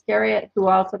Judas Iscariot, who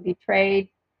also betrayed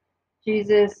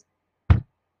Jesus,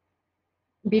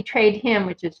 betrayed him,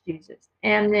 which is Jesus.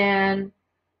 And then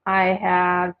I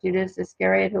have Judas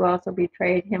Iscariot, who also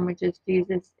betrayed him, which is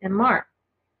Jesus, in Mark.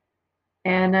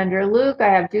 And under Luke, I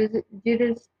have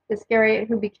Judas Iscariot,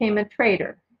 who became a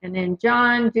traitor. And in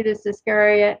John, Judas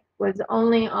Iscariot was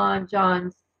only on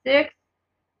John 6,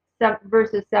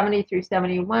 verses 70 through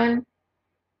 71.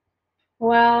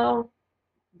 12,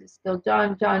 still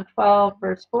John 12,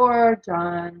 verse 4,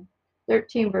 John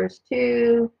 13, verse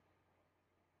 2,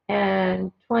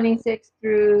 and 26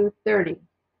 through 30.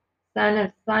 Son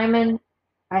of Simon,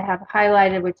 I have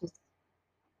highlighted, which is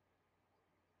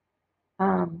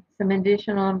some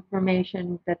additional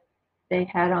information that they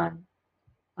had on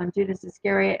Judas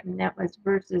Iscariot, and that was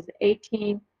verses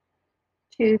 18,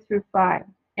 2 through 5.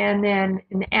 And then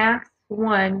in Acts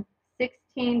 1,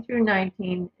 16 through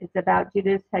 19, it's about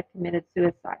Judas had committed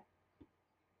suicide.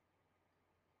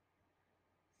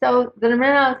 So the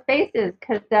ran out of spaces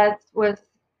because that was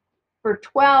for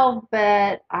 12,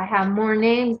 but I have more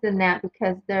names than that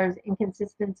because there's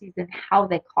inconsistencies in how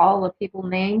they call the people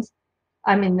names.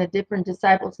 I mean, the different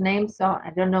disciples' names, so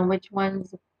I don't know which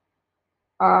ones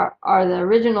are the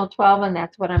original 12, and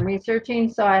that's what I'm researching.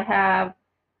 So I have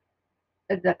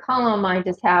the column, I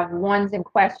just have ones in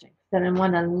question. Then I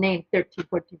want to name 13,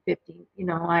 14, 15. You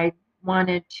know, I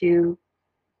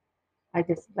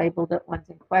just labeled it ones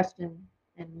in question,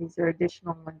 and these are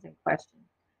additional ones in question.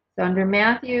 So under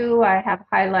Matthew, I have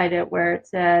highlighted where it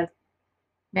says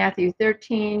Matthew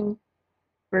 13,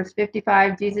 verse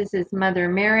 55, Jesus' mother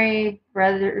Mary,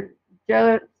 brothers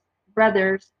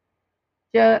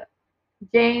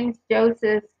James,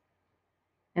 Joseph,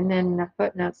 and then the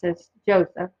footnote says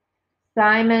Joseph,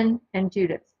 Simon, and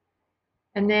Judas.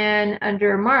 And then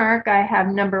under Mark, I have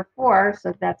number 4,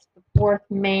 so that's the 4th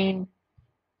main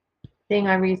thing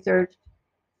I researched.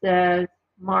 Says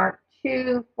Mark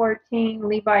 2:14,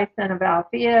 Levi, son of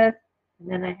Alphaeus. And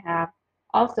then I have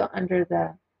also under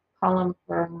the column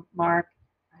for Mark,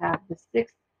 I have the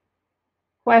 6th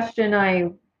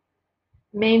question.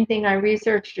 Main thing I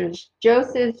researched is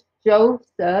Joseph,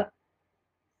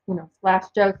 slash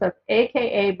Joseph,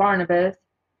 aka Barnabas,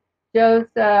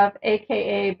 Joseph,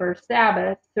 aka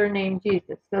Barsabbas, surnamed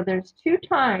Jesus. So there's 2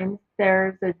 times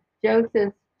there's a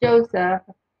Joseph,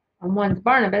 and one's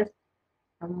Barnabas,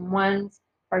 and one's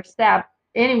Barsabbas.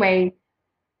 Anyway,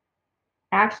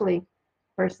 actually,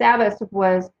 Barsabbas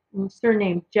was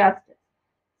surnamed Justus.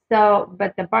 So,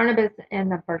 but the Barnabas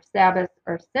and the Barsabbas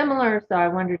are similar, so I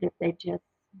wondered if they just,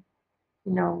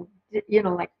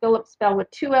 like Philip spelled with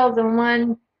 2 L's in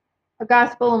one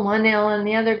gospel and 1 L in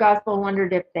the other gospel. I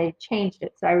wondered if they changed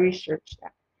it, so I researched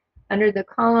that. Under the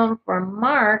column for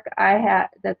Mark,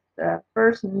 that's the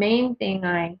first main thing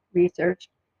I researched,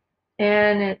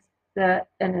 and it's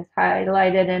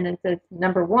highlighted, and it says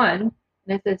number 1, and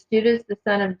it says Judas the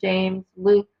son of James,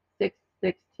 Luke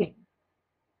 6:16.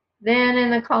 Then in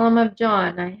the column of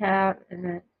John, I have, and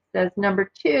it says number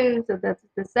 2, so that's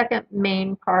the second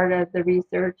main part of the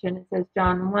research, and it says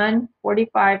John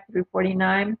 1:45 through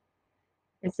 49.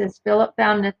 It says Philip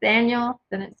found Nathanael.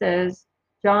 Then it says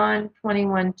John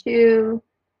 21:2.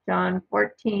 John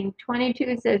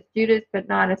 14:22 says Judas, but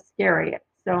not Iscariot.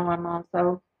 So I'm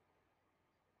also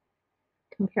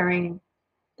comparing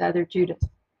the other Judas.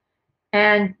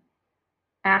 And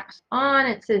Acts on,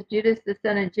 it says Judas, the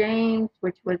son of James,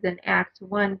 which was in Acts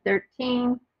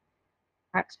 1:13.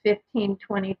 Acts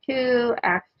 15:22.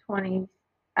 Acts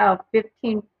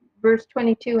 15, verse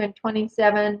 22 and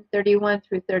 27, 31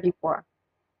 through 34.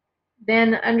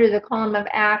 Then under the column of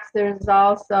Acts, there's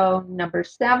also number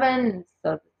 7.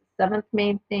 So the 7th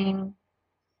main thing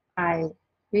I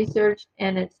researched,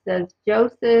 and it says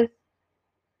Joseph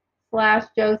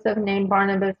named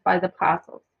Barnabas by the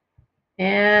apostles.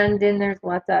 And then there's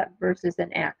lots of verses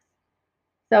in Acts.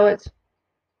 So it's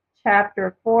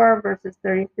chapter 4, verses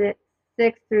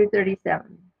 36 through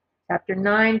 37. Chapter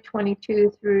 9,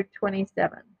 22 through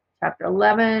 27. Chapter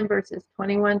 11, verses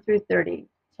 21 through 30.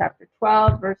 Chapter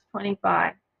 12, verse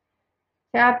 25.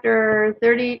 chapter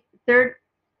 13,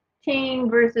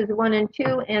 verses 1 and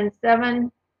 2, and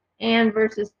 7, and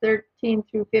verses 13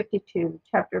 through 52.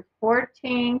 Chapter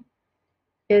 14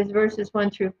 is verses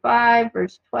 1 through 5,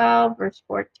 verse 12, verse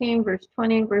 14, verse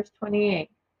 20, verse 28.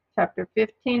 Chapter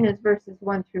 15 is verses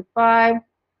 1 through 5,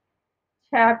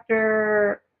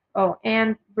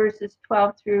 and verses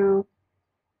 12 through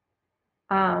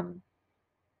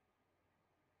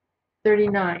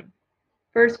 39.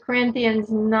 1 Corinthians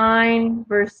 9,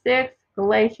 verse 6,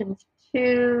 Galatians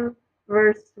 2,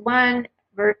 verse 1,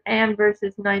 and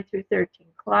verses 9 through 13.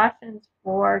 Colossians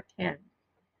 4:10.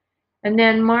 And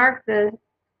then Mark,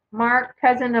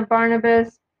 cousin of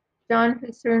Barnabas, John,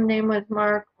 whose surname was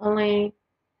Mark, only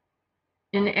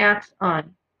in Acts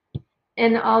on.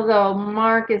 And although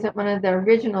Mark isn't one of the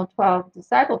original 12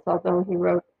 disciples, although he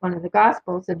wrote one of the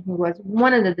Gospels and he was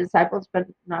one of the disciples, but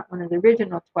not one of the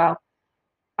original 12,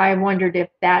 I wondered if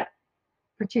that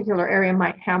particular area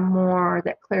might have more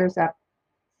that clears up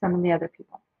some of the other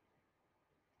people.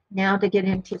 Now to get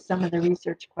into some of the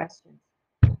research questions.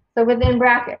 So within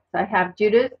brackets, I have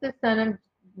Judas, the son of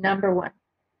number 1.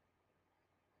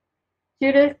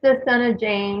 Judas, the son of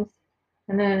James,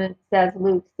 and then it says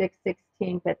Luke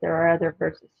 6:16, but there are other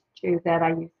verses too that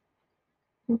I use.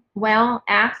 Well,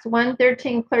 Acts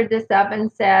 1:13 cleared this up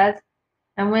and says,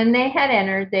 and when they had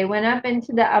entered, they went up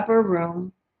into the upper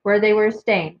room where they were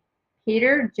staying.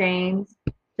 Peter, James,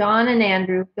 John and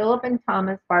Andrew, Philip and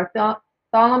Thomas,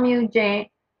 Bartholomew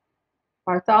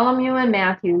and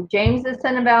Matthew, James the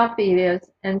son of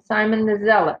Alphaeus, and Simon the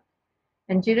Zealot,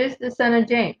 and Judas the son of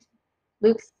James.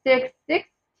 Luke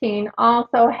 6:16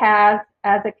 also has,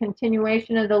 as a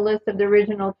continuation of the list of the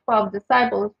original 12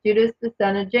 disciples, Judas the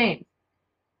son of James,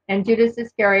 and Judas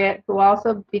Iscariot, who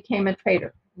also became a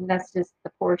traitor. And that's just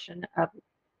the portion of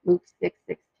Luke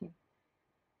 6:16.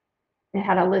 It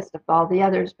had a list of all the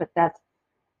others, but that's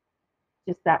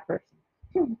just that person.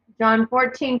 John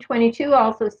 14:22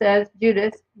 also says,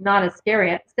 Judas, not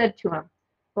Iscariot, said to him,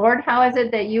 Lord, how is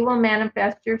it that you will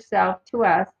manifest yourself to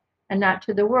us and not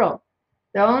to the world?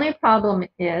 The only problem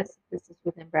is, this is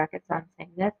within brackets, I'm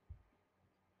saying this,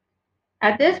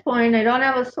 at this point, I don't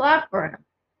have a slot for him.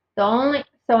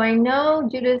 So I know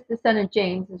Judas, the son of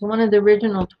James, is one of the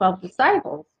original 12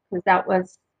 disciples, because that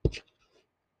was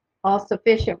all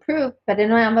sufficient proof, but I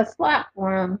don't have a slot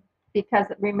for him because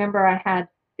remember I had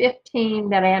 15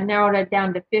 that I had narrowed it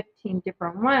down to 15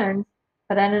 different ones,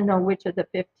 but I didn't know which of the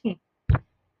 15.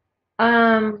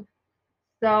 Let's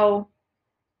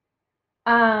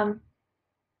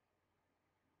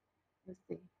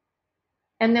see.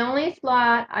 And the only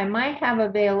slot I might have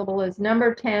available is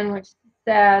number 10, which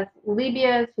says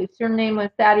Lebbeus, whose surname was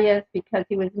Thaddeus because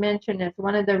he was mentioned as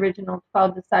one of the original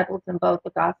 12 disciples in both the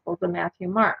Gospels of Matthew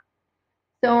and Mark.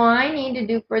 So I need to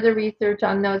do further research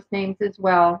on those names as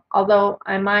well, although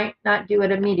I might not do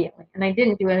it immediately. And I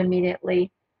didn't do it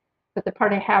immediately, but the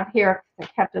part I have here, because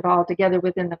I kept it all together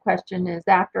within the question, is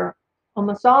after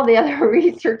almost all the other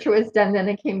research was done, then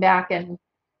I came back and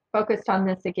focused on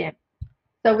this again.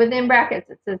 So within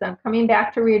brackets, it says, I'm coming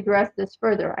back to readdress this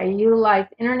further. I utilize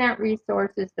internet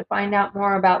resources to find out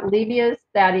more about Lebbeus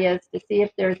Thaddeus to see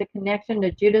if there's a connection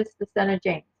to Judas, the son of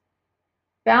James.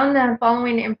 Found the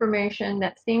following information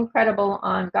that seemed credible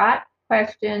on Got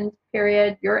Questions,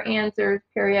 period, Your Answers,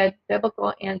 period,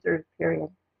 Biblical Answers,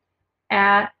 period,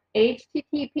 at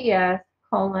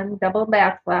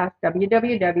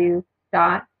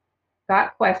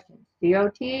https://www.gotquestions,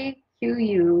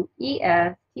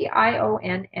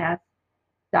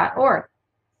 GOTQUESTIONS.org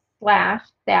 /Thaddeus,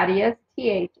 THADDEUS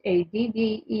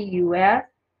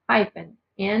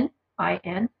 -NIN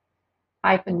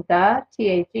the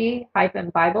THE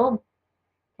Bible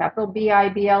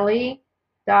BIBLE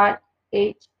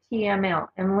 .html,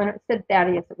 and when it said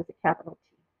Thaddeus, it was a capital T.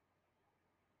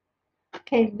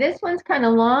 Okay, this one's kind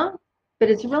of long,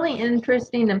 but it's really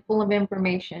interesting and full of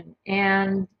information,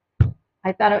 and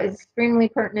I thought it was extremely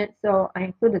pertinent, so I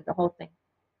included the whole thing.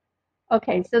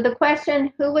 Okay, so the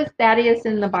question, who was Thaddeus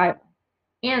in the Bible?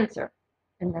 Answer,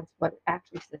 and that's what it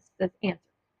actually says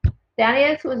answer.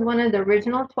 Thaddeus was one of the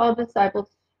original 12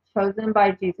 disciples chosen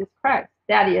by Jesus Christ.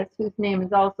 Thaddeus, whose name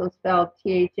is also spelled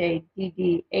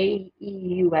THADDAEUS,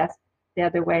 the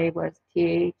other way was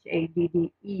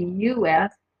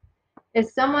THADDEUS,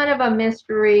 is somewhat of a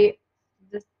mystery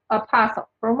apostle.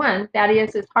 For one,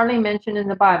 Thaddeus is hardly mentioned in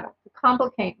the Bible. To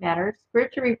complicate matters,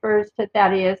 Scripture refers to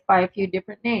Thaddeus by a few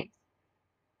different names.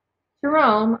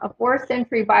 Jerome, a 4th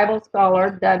century Bible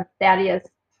scholar, dubbed Thaddeus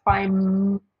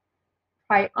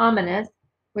Triomenus,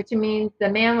 which means the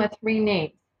man with 3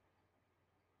 names.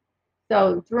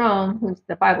 So Jerome, who's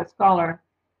the Bible scholar,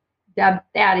 dubbed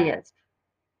Thaddeus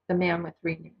the man with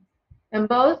three names. In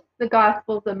both the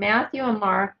Gospels of Matthew and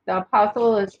Mark, the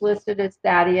apostle is listed as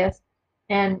Thaddeus,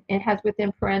 and it has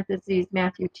within parentheses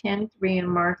Matthew 10:3 and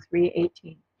Mark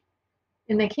 3:18.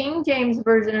 In the King James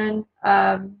Version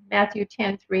of Matthew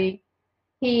 10:3,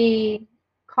 he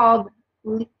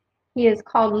is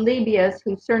called Lebbeus,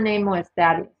 whose surname was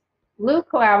Thaddeus. Luke,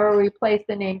 however, replaced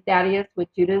the name Thaddeus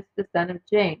with Judas, the son of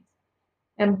James.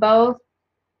 In both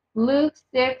Luke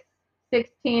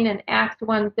 6:16 and Acts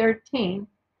 1:13,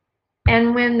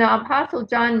 and when the Apostle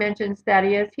John mentions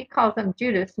Thaddeus, he calls him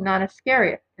Judas, not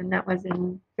Iscariot, and that was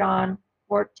in John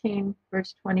 14,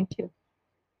 verse 22.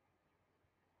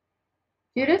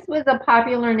 Judas was a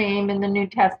popular name in the New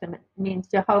Testament. It means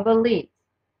Jehovah leads.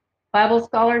 Bible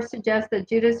scholars suggest that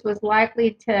Judas was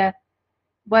likely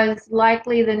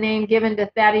the name given to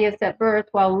Thaddeus at birth,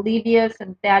 while Lebbeus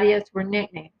and Thaddeus were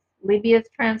nicknames. Lebbeus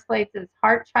translates as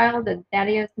heart child, and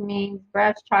Thaddeus means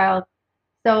breast child.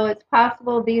 So it's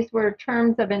possible these were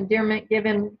terms of endearment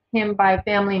given him by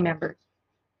family members.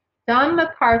 John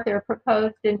MacArthur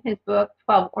proposed in his book,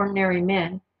 12 Ordinary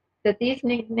Men, that these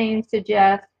nicknames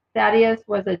suggest Thaddeus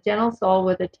was a gentle soul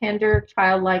with a tender,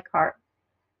 childlike heart.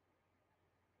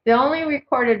 The only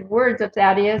recorded words of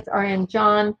Thaddeus are in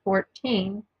John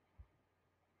 14.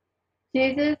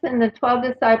 Jesus and the 12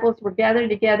 disciples were gathered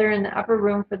together in the upper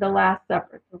room for the Last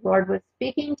Supper. The Lord was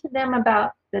speaking to them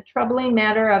about the troubling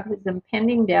matter of his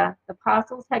impending death. The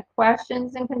apostles had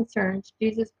questions and concerns.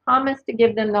 Jesus promised to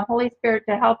give them the Holy Spirit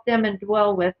to help them and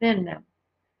dwell within them.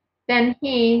 Then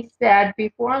he said,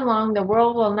 "Before long, the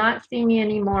world will not see me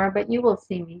anymore, but you will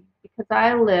see me. Because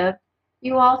I live,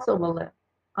 you also will live.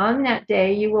 On that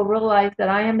day, you will realize that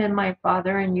I am in my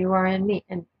Father and you are in me."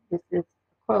 And this is a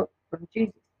quote from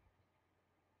Jesus.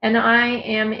 "And I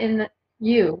am in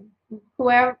you.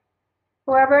 Whoever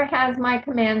has my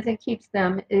commands and keeps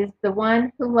them is the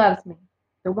one who loves me.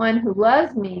 The one who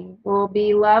loves me will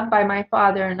be loved by my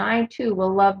Father, and I too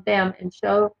will love them and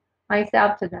show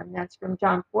myself to them." That's from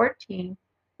John 14,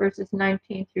 verses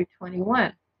 19 through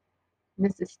 21. And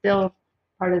this is still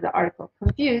part of the article.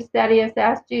 Confused, Thaddeus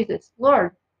asked Jesus,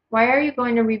 "Lord, why are you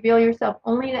going to reveal yourself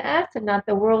only to us and not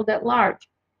the world at large?"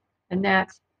 And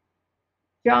that's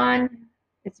John,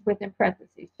 it's within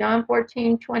parentheses, John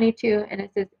 14:22, and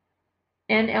it says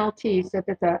NLT, so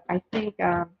that's a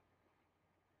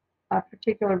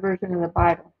particular version of the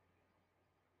Bible.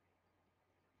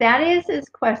 Thaddeus's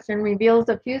question reveals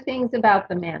a few things about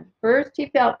the man. First, he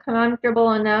felt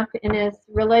comfortable enough in his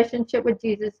relationship with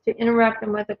Jesus to interrupt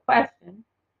him with a question.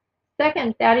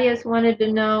 Second, Thaddeus wanted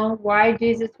to know why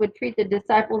Jesus would treat the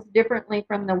disciples differently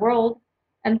from the world.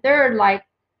 And third, like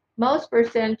most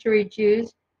first century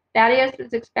Jews, Thaddeus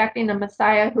was expecting a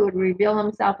Messiah who would reveal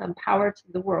himself in power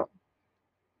to the world.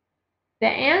 The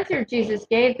answer Jesus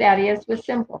gave Thaddeus was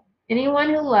simple. Anyone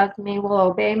who loves me will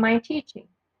obey my teaching.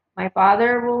 My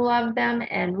Father will love them,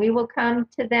 and we will come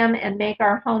to them and make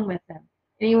our home with them.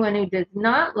 Anyone who does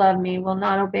not love me will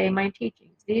not obey my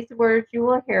teachings. These words you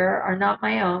will hear are not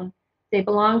my own. They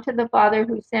belong to the Father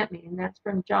who sent me. And that's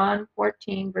from John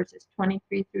 14, verses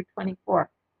 23 through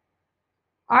 24.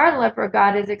 Our love for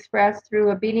God is expressed through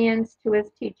obedience to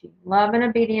his teaching. Love and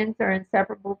obedience are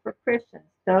inseparable for Christians.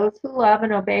 Those who love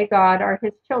and obey God are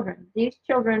his children. These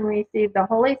children receive the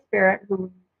Holy Spirit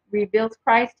who reveals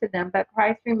Christ to them, but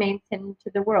Christ remains hidden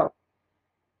to the world.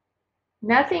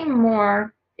 Nothing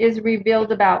more is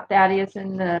revealed about Thaddeus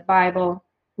in the Bible.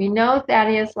 We know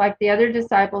Thaddeus, like the other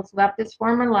disciples, left his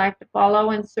former life to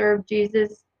follow and serve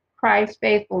Jesus Christ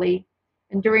faithfully,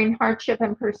 enduring hardship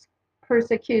and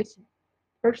persecution.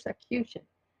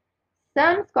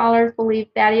 Some scholars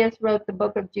believe Thaddeus wrote the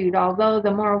book of Jude, although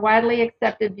the more widely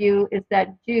accepted view is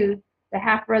that Jude, the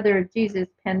half-brother of Jesus,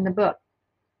 penned the book.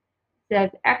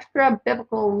 Says extra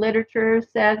biblical literature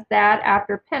says that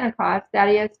after Pentecost,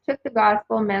 Thaddeus took the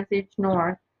gospel message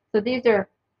north. So these are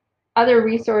other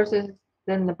resources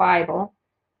than the Bible.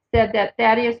 Said that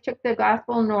Thaddeus took the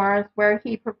gospel north, where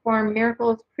he performed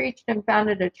miracles, preached, and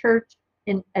founded a church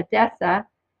in Edessa,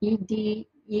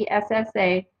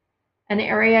 Edessa, an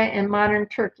area in modern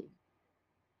Turkey.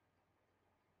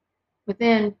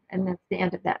 And that's the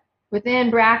end of that. Within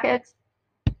brackets,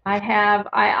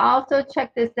 I also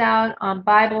checked this out on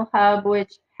Bible Hub,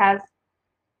 which has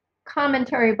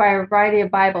commentary by a variety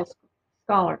of Bible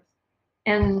scholars.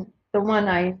 And the one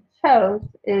I chose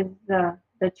is the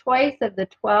Choice of the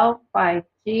 12 by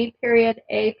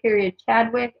G.A.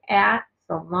 Chadwick at,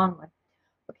 so long one.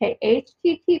 Okay,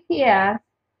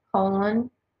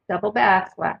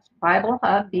 https://Bible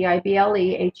Hub,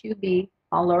 BIBLE HUB,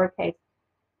 all lowercase.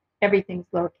 Everything's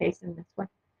lowercase in this one.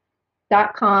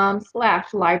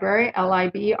 library,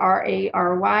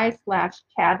 library/Chadwick,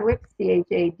 CHADWICK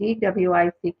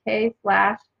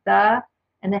 /the,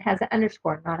 and it has an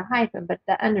underscore, not a hyphen, but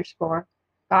the underscore,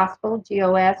 gospel,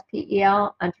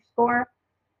 GOSPEL underscore,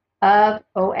 of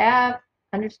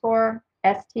underscore,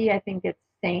 ST, I think it's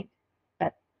saint,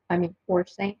 but I mean for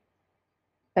saint,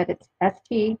 but it's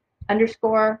ST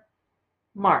underscore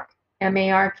Mark,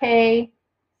 MARK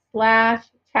 /chapter,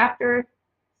 CHAPTER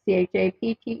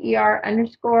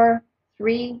underscore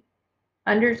 3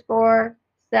 underscore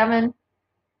 7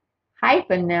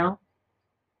 hyphen now,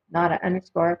 not an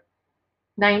underscore,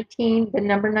 19, the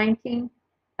number 19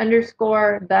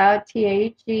 underscore the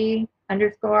THE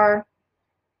underscore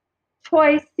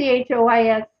choice,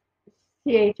 CHOICE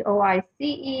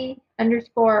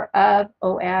underscore of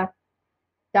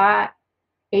dot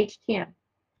HTM.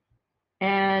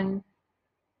 And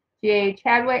G.A.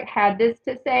 Chadwick had this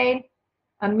to say: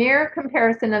 a mere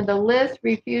comparison of the list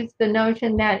refutes the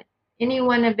notion that any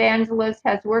one evangelist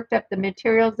has worked up the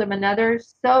materials of another.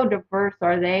 So diverse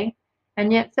are they,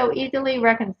 and yet so easily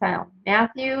reconciled.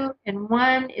 Matthew in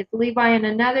one is Levi in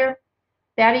another.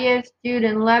 Thaddeus, Jude,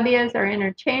 and Lebbaeus are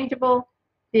interchangeable.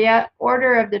 The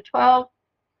order of the 12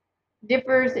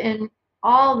 differs in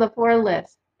all the four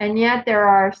lists, and yet there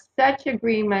are such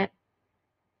agreement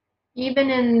even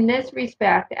in this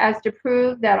respect as to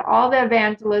prove that all the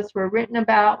evangelists were writing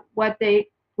about what they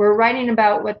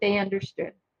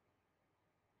understood.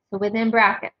 So within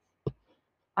brackets,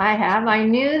 I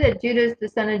knew that Judas, the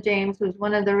son of James, was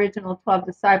one of the original 12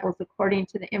 disciples according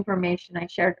to the information I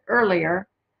shared earlier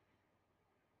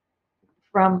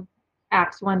from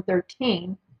Acts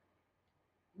 1:13.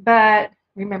 But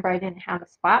remember, I didn't have a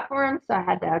spot for him, so I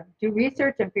had to do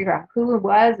research and figure out who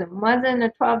was and wasn't the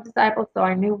 12 disciples, so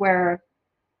I knew where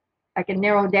I could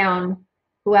narrow down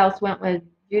who else went with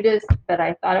Judas, but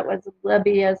I thought it was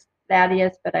Lebbaeus,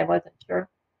 Thaddeus, but I wasn't sure.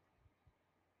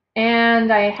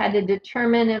 And I had to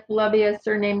determine if Lebbaeus,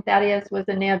 surnamed Thaddeus, was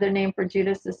another name for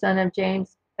Judas, the son of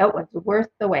James. It was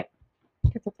worth the wait,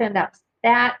 because I found out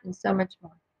that and so much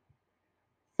more.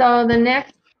 So the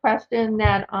next question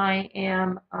that I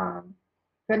am going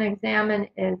to examine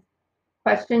is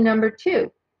question number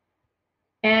 2.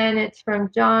 And it's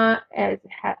from John, I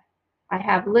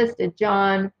have listed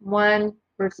John 1,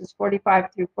 verses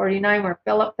 45 through 49, where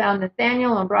Philip found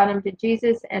Nathanael and brought him to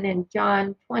Jesus. And in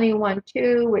John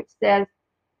 21:2, which says,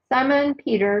 Simon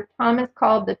Peter, Thomas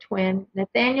called the twin,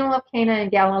 Nathanael of Cana in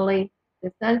Galilee,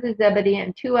 the sons of Zebedee,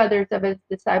 and 2 others of his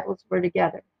disciples were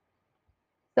together.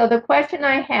 So the question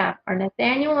I have, are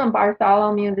Nathanael and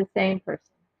Bartholomew the same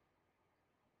person?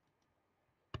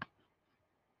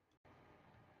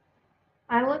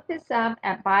 I looked this up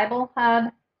at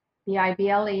BibleHub,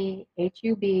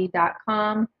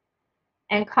 BibleHub.com,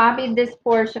 and copied this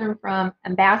portion from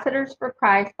Ambassadors for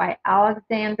Christ by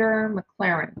Alexander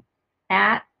McLaren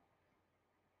at,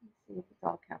 let's see if it's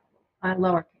all capital,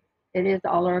 lowercase. It is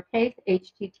all lowercase,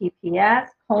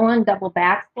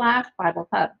 https://BibleHub,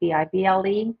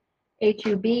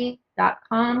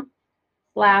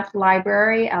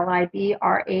 BibleHub.com/library,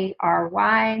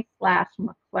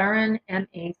 LIBRARY/McLaren,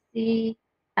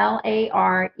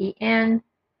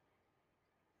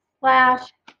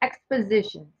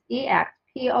 MacLaren/expositions,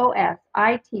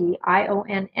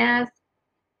 EXPOSITIONS.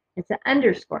 It's an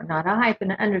underscore, not a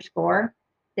hyphen, an underscore.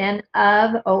 Then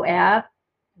of,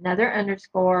 another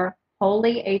underscore,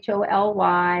 holy,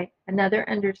 HOLY, another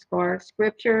underscore,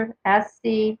 scripture,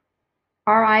 SCRIPTURE,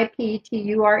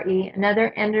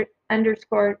 another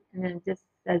underscore, and then it just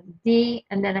says D,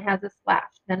 and then it has a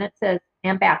slash. Then it says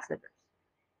ambassadors.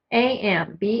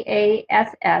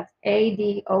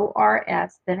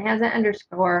 AMBASSADORS, then it has an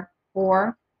underscore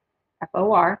for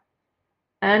FOR,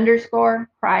 underscore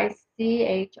Christ,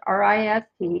 CHRIST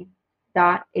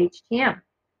 .HTM.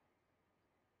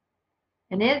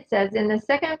 And it says, in the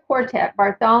second quartet,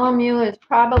 Bartholomew is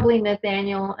probably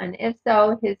Nathanael, and if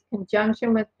so, his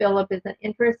conjunction with Philip is an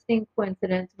interesting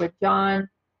coincidence with John,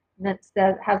 and it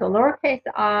says, has a lowercase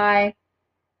I,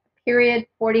 period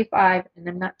 45, and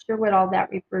I'm not sure what all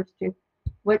that refers to,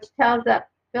 which tells that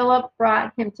Philip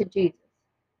brought him to Jesus.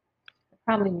 It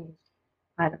probably means,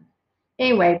 I don't know.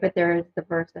 Anyway, but there is the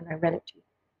verse, and I read it to you.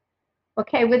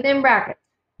 Okay, within brackets.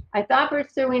 I thought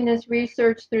pursuing this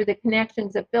research through the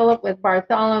connections of Philip with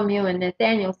Bartholomew and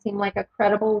Nathanael seemed like a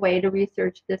credible way to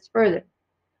research this further.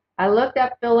 I looked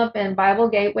up Philip in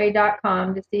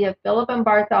BibleGateway.com to see if Philip and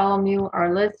Bartholomew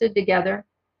are listed together,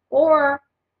 or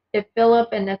if Philip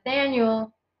and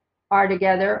Nathanael are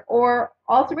together, or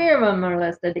all 3 of them are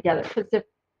listed together. Because if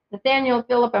Nathanael,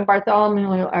 Philip, and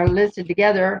Bartholomew are listed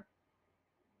together,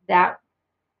 that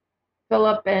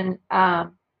Philip and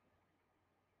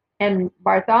and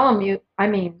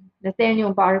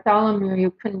Nathaniel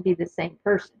Bartholomew couldn't be the same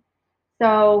person.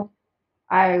 So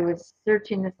I was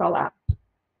searching this all out.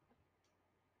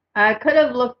 I could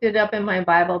have looked it up in my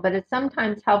Bible, but it's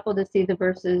sometimes helpful to see the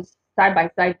verses side by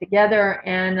side together.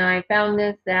 And I found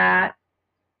this at,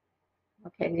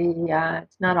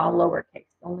 it's not all lowercase,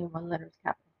 only one letter is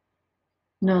capital.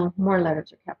 No, more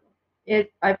letters are capital.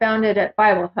 I found it at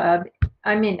Bible Hub.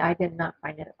 I did not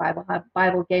find it at Bible Hub,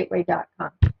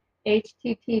 BibleGateway.com.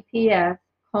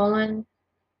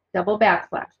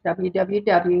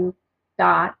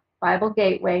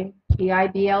 https://www.biblegateway,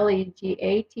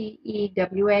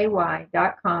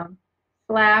 BibleGateway.com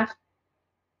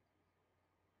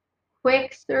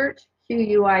 /quick search,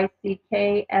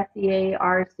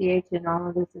 QUICKSEARCH, and all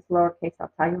of this is lowercase.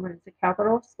 I'll tell you when it's a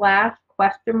capital,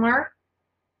 /?,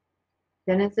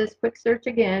 then it says quick search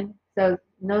again. So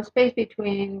no space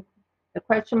between the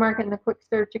question mark and the quick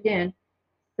search again.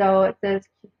 So it says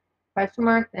question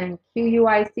mark, then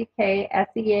QUICKSEARCH, and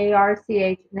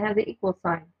it has an equal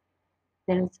sign.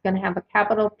 Then it's going to have a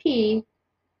capital P,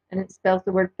 and it spells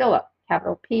the word Philip,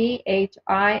 capital PHILIP.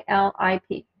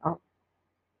 Oh,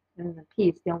 and the P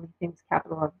is the only thing that's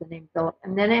capital of the name Philip.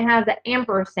 And then it has an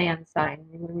ampersand sign.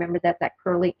 Remember that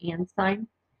curly and sign.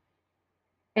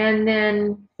 And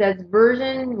then says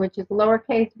version, which is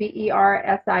lowercase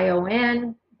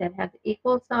VERSION, then has an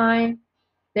equal sign.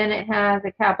 Then it has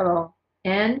a capital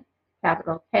N,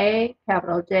 capital K,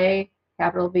 capital J,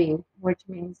 capital V, which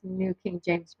means New King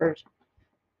James Version.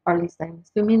 Or at least I'm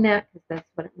assuming that, because that's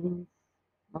what it means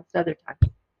most other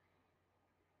times.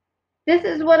 This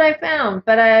is what I found,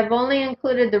 but I've only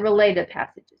included the related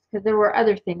passages, because there were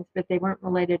other things, but they weren't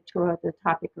related to the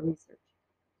topic of research.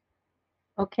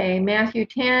 Okay, Matthew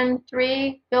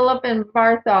 10:3, Philip and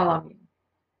Bartholomew.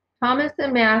 Thomas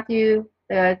and Matthew,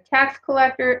 the tax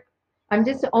collector. I'm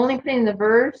just only putting the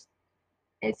verse,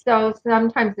 so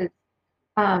sometimes it's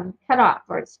cut off,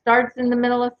 or it starts in the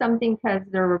middle of something because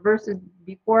there were verses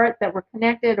before it that were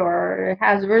connected, or it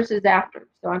has verses after.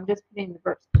 So I'm just putting the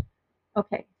verse.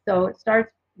 Okay, so it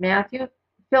starts Matthew,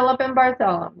 Philip and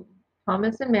Bartholomew,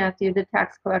 Thomas and Matthew, the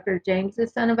tax collector, James the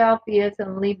son of Alphaeus,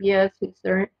 and Lebbaeus, whose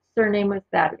surname was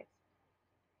Thaddeus.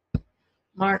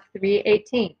 Mark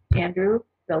 3:18, Andrew,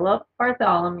 Philip,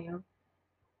 Bartholomew,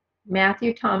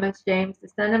 Matthew, Thomas, James the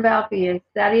son of Alphaeus,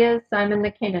 Thaddeus, Simon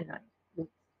the Canaanite.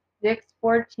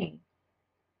 6:14,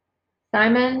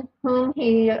 Simon, whom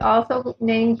he also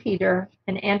named Peter,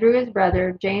 and Andrew his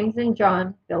brother, James and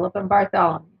John, Philip and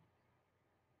Bartholomew.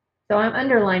 So I'm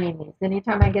underlining these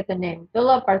anytime I get the name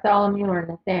Philip, Bartholomew, or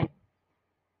Nathaniel.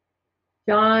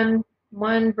 John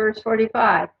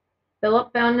 1:45,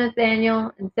 Philip found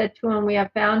Nathanael and said to him, "We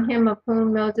have found him of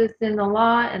whom Moses in the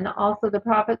law and also the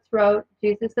prophets wrote,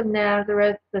 Jesus of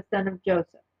Nazareth, the son of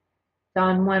Joseph."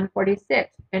 John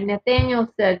 1:46, and Nathanael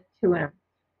said to him,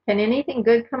 "Can anything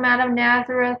good come out of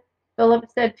Nazareth?" Philip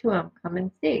said to him, "Come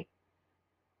and see."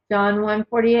 John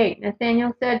 1:48,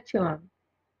 Nathanael said to him,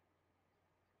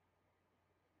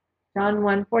 John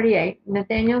 1:48,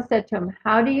 Nathanael said to him,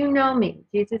 "How do you know me?"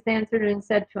 Jesus answered and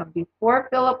said to him, "Before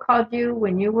Philip called you,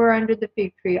 when you were under the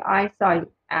fig tree, I saw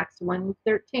you." Acts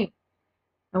 1:13.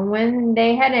 And when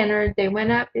they had entered, they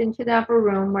went up into the upper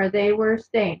room where they were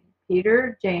staying.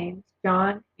 Peter, James,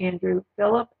 John, Andrew,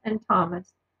 Philip, and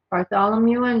Thomas,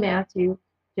 Bartholomew and Matthew,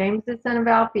 James the son of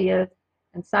Alphaeus,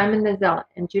 and Simon the Zealot,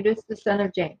 and Judas the son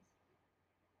of James.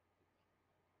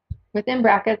 Within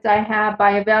brackets, I have,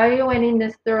 by evaluating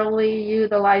this thoroughly,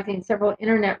 utilizing several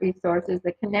internet resources,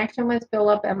 the connection with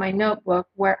Philip and my notebook,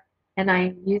 and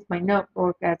I used my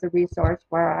notebook as a resource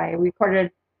where I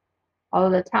recorded all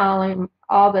the times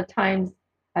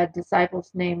a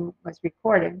disciple's name was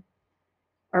recorded,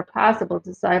 or possible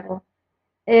disciple.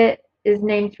 It is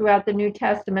named throughout the New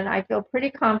Testament. I feel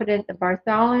pretty confident that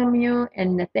Bartholomew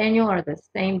and Nathanael are the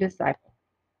same disciple.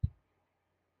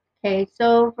 Okay,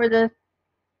 so for the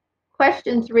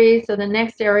question 3, so the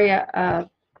next area of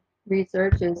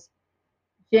research is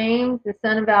James, the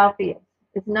son of Alphaeus,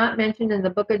 is not mentioned in the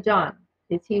book of John.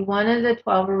 Is he one of the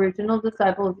 12 original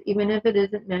disciples, even if it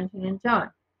isn't mentioned in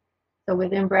John? So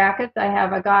within brackets, I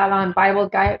got on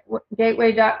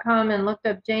BibleGateway.com and looked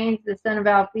up James, the son of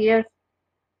Alphaeus,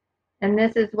 and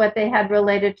this is what they had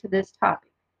related to this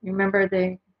topic. Remember,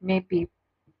 they may be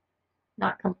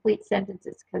not complete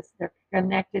sentences because they're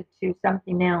connected to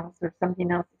something else, or something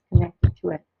else is connected to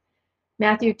it.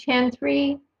 Matthew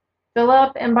 10:3,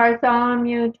 Philip and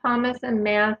Bartholomew, Thomas and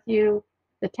Matthew,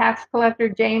 the tax collector,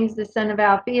 James, the son of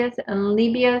Alphaeus, and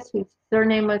Lebbaeus, whose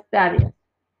surname was Thaddeus.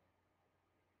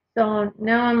 So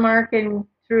now I'm marking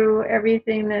through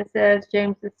everything that says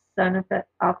James, the son of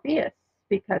Alphaeus,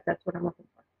 because that's what I'm looking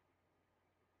for.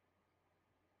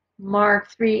 Mark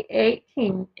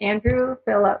 3:18, Andrew,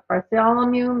 Philip,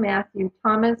 Bartholomew, Matthew,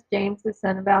 Thomas, James the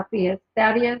son of Alphaeus,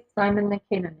 Thaddeus, Simon the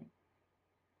Canaanite.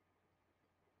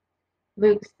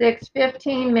 Luke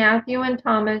 6:15, Matthew and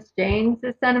Thomas, James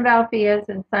the son of Alphaeus,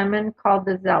 and Simon called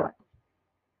the Zealot.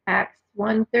 Acts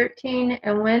 1:13,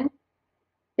 and when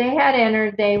they had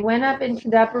entered, they went up into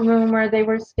the upper room where they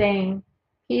were staying.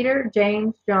 Peter,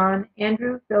 James, John,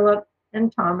 Andrew, Philip, and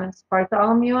Thomas,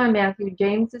 Bartholomew and Matthew,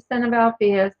 James the son of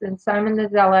Alphaeus, and Simon the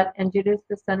Zealot, and Judas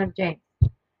the son of James.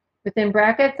 Within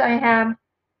brackets I have,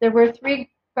 there were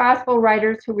 3 gospel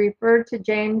writers who referred to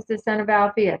James the son of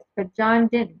Alphaeus, but John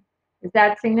didn't. Is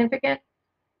that significant?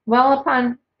 Well,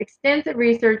 upon extensive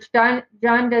research, John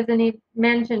doesn't even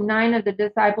mention 9 of the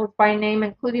disciples by name,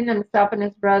 including himself and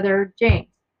his brother James,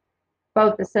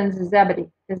 both the sons of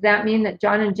Zebedee. Does that mean that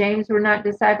John and James were not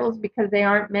disciples because they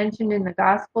aren't mentioned in the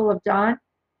Gospel of John?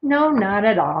 No, not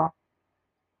at all.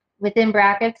 Within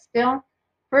brackets still,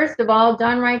 first of all,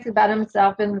 John writes about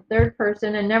himself in the third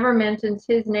person and never mentions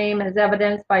his name as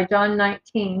evidenced by John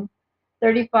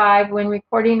 19:35 when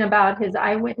recording about his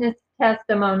eyewitness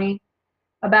testimony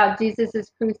about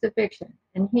Jesus' crucifixion.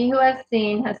 And he who has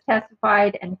seen has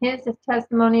testified, and his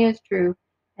testimony is true,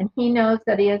 and he knows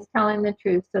that he is telling the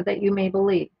truth so that you may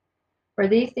believe. For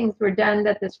these things were done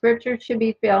that the scriptures should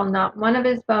be filled. Not one of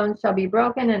his bones shall be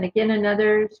broken. And again,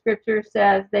 another scripture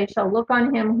says, they shall look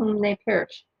on him whom they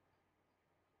perish.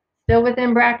 Still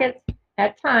within brackets,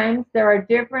 at times there are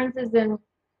differences in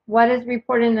what is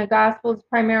reported in the Gospels,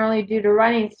 primarily due to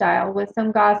writing style, with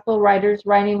some Gospel writers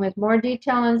writing with more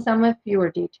detail and some with fewer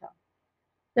detail.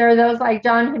 There are those like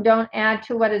John who don't add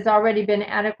to what has already been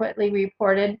adequately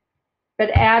reported,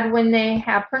 but add when they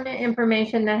have pertinent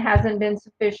information that hasn't been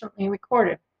sufficiently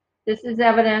recorded. This is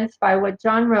evidenced by what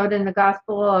John wrote in the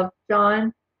Gospel of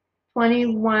John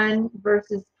 21,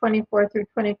 verses 24 through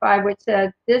 25, which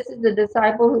says, this is the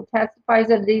disciple who testifies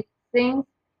of these things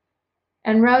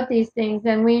and wrote these things,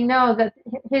 and we know that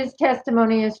his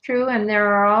testimony is true, and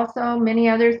there are also many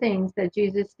other things that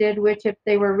Jesus did, which if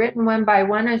they were written one by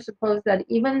one, I suppose that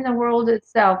even the world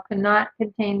itself could not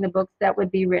contain the books that would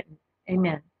be written.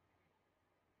 Amen.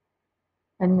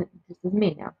 And this is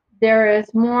me now. There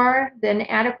is more than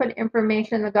adequate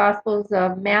information in the Gospels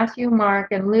of Matthew,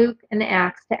 Mark, and Luke, and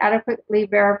Acts to adequately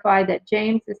verify that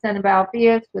James, the son of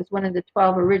Alphaeus, was one of the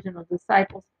 12 original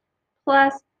disciples,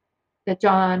 plus that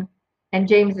John and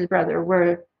James's brother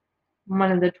were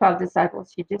one of the 12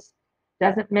 disciples. He just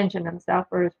doesn't mention himself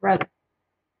or his brother.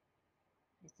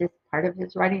 It's just part of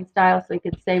his writing style, so he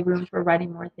could save room for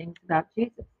writing more things about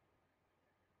Jesus.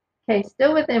 Okay,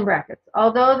 still within brackets.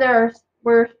 Although there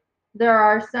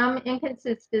are some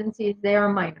inconsistencies, they are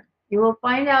minor. You will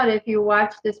find out if you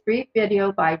watch this brief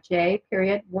video by J.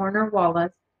 Warner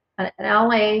Wallace, an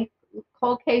LA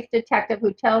cold case detective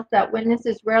who tells that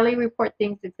witnesses rarely report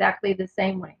things exactly the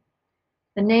same way.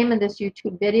 The name of this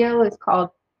YouTube video is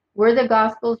called Were the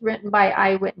Gospels Written by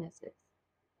Eyewitnesses?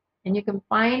 And you can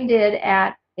find it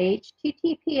at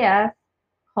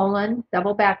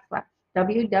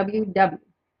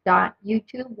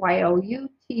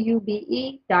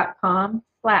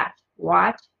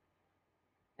https://www.youtube.com/watch.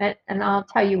 And I'll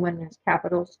tell you when there's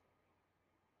capitals.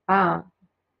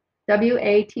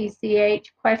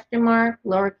 WATCH question mark,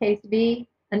 lowercase v,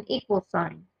 an equal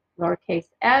sign, lowercase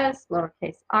s,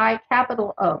 lowercase I,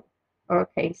 capital O,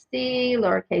 lowercase c,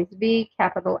 lowercase v,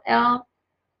 capital L,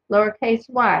 lowercase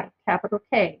y, capital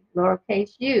K,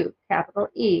 lowercase u, capital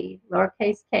E,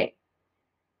 lowercase k.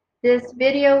 This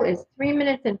video is 3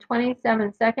 minutes and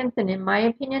 27 seconds, and in my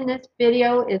opinion, this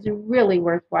video is really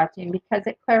worth watching because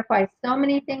it clarifies so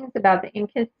many things about the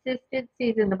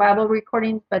inconsistencies in the Bible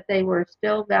recordings, but they were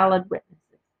still valid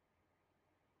witnesses.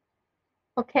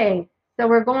 Okay, so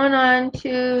we're going on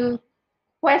to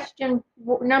question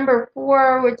number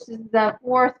 4, which is the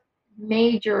 4th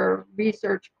major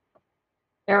research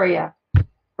area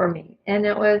for me, and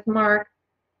it was Mark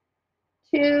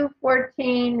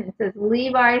 2:14. It says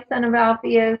Levi, son of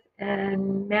Alphaeus,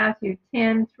 and Matthew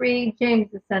 10:3,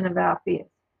 James, the son of Alphaeus.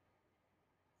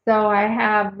 So I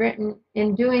have written,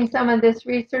 in doing some of this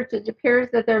research, it appears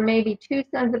that there may be 2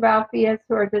 sons of Alphaeus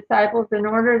who are disciples. In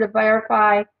order to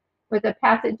verify with the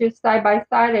passages side by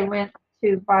side, I went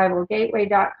to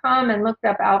BibleGateway.com and looked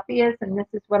up Alphaeus, and this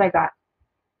is what I got.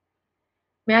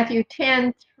 Matthew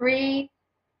 10:3,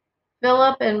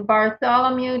 Philip and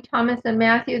Bartholomew, Thomas and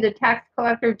Matthew, the tax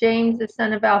collector, James, the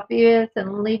son of Alphaeus, and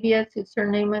Lebbaeus, whose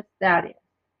surname was Thaddeus.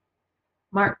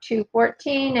 Mark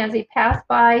 2:14, as he passed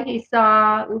by, he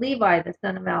saw Levi, the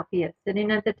son of Alphaeus, sitting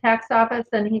at the tax office,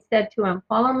 and he said to him,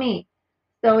 "Follow me."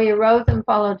 So he arose and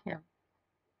followed him.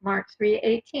 Mark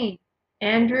 3:18,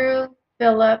 Andrew,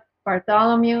 Philip,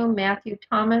 Bartholomew, Matthew,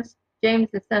 Thomas, James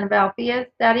the son of Alphaeus,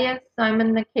 Thaddeus,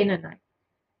 Simon the Canaanite.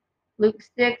 Luke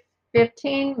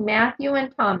 6:15, Matthew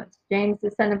and Thomas, James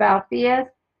the son of Alphaeus,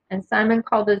 and Simon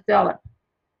called a Zealot.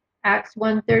 Acts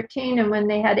 1:13, and when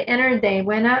they had entered, they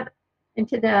went up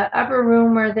into the upper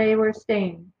room where they were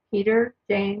staying. Peter,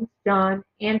 James, John,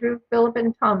 Andrew, Philip,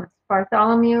 and Thomas,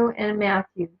 Bartholomew and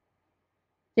Matthew,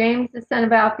 James the son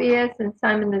of Alphaeus, and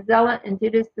Simon the Zealot, and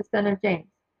Judas the son of James.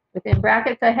 Within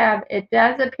brackets I have, it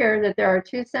does appear that there are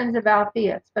two sons of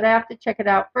Alphaeus, but I have to check it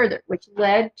out further, which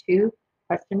led to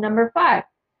question number 5.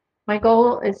 My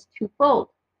goal is twofold.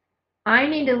 I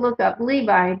need to look up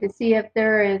Levi to see if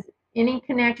there is any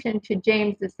connection to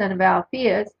James the son of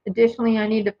Alphaeus. Additionally, I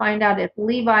need to find out if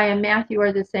Levi and Matthew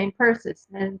are the same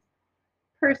person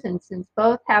since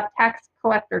both have tax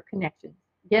collector connections.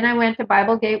 Again, I went to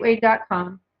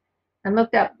BibleGateway.com and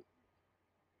looked up,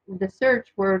 the search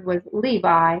word was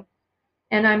Levi,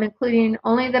 and I'm including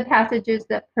only the passages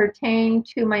that pertain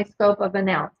to my scope of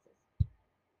analysis.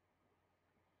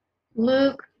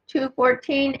 Luke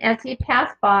 2:14, as he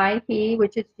passed by, he,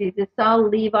 which is Jesus, saw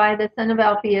Levi the son of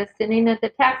Alphaeus sitting at the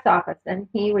tax office, and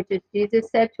he, which is Jesus,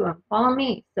 said to him, "Follow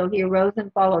me." So he arose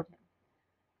and followed him.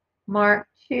 Mark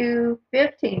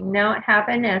 2:15, now it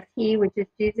happened as he, which is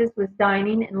Jesus, was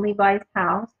dining in Levi's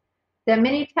house, that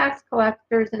many tax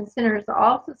collectors and sinners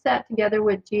also sat together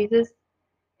with Jesus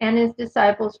and his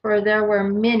disciples, for there were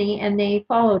many, and they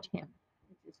followed him,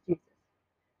 which is Jesus.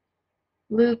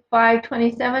 Luke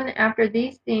 5:27, after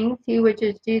these things, he, which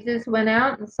is Jesus, went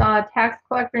out and saw a tax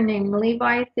collector named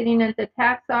Levi sitting at the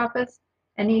tax office,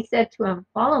 and he said to him,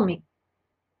 "Follow me."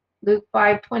 Luke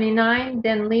 5:29,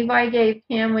 then Levi gave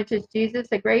him, which is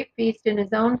Jesus, a great feast in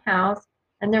his own house,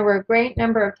 and there were a great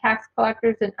number of tax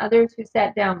collectors and others who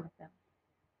sat down with them.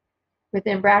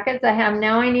 Within brackets, I have,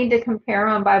 now I need to compare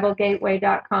on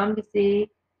BibleGateway.com to see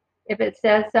if it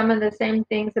says some of the same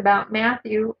things about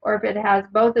Matthew or if it has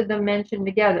both of them mentioned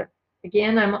together.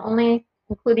 Again, I'm only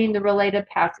including the related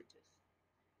passages.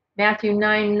 Matthew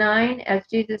 9:9, as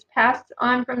Jesus passed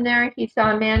on from there, he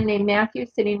saw a man named Matthew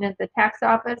sitting at the tax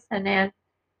office,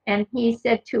 and he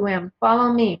said to him,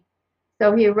 "Follow me."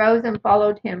 So he arose and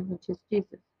followed him, which is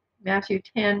Jesus. Matthew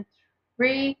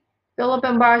 10:3, Philip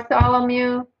and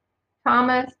Bartholomew,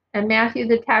 Thomas, and Matthew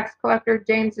the tax collector,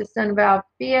 James the son of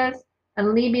Alphaeus,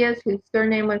 and Lebbaeus, whose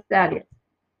surname was Thaddeus.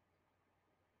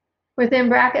 Within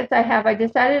brackets I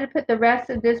decided to put the rest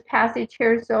of this passage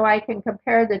here so I can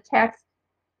compare the text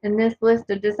in this list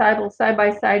of disciples side by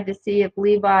side to see if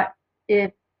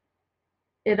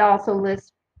it also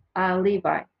lists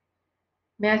Levi.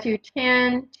 Matthew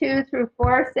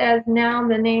 10:2-4 says, now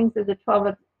the names of the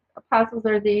 12 apostles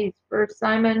are these: first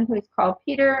Simon, who is called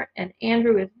Peter, and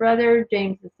Andrew his brother,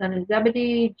 James the son of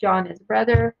Zebedee, John his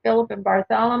brother, Philip and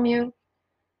Bartholomew,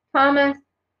 Thomas,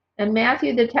 and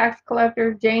Matthew the tax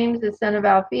collector, James the son of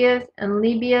Alphaeus, and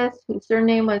Lebbaeus, whose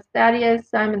surname was Thaddeus,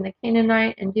 Simon the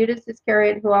Canaanite, and Judas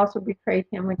Iscariot, who also betrayed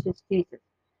him, which is Jesus.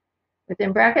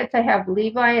 Within brackets I have,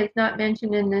 Levi is not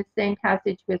mentioned in this same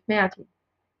passage with Matthew.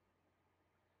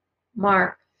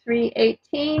 Mark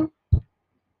 3:18,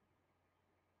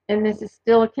 and this is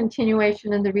still a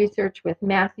continuation of the research with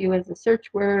Matthew as a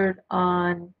search word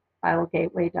on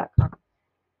BibleGateway.com.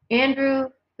 Andrew,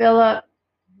 Philip,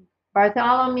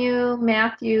 Bartholomew,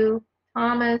 Matthew,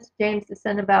 Thomas, James the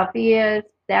son of Alphaeus,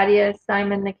 Thaddeus,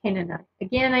 Simon the Canaanite.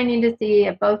 Again, I need to see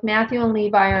if both Matthew and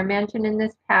Levi are mentioned in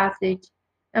this passage,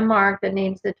 and Mark that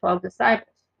names the 12 disciples.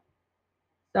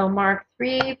 So Mark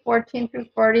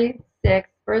 3:14-46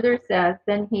 further says,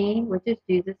 then he, which is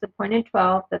Jesus, appointed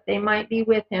 12 that they might be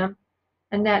with him,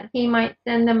 and that he might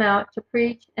send them out to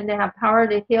preach and to have power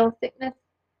to heal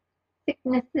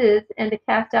sicknesses and to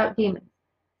cast out demons.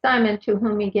 Simon, to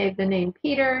whom he gave the name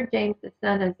Peter, James the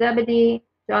son of Zebedee,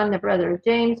 John the brother of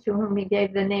James, to whom he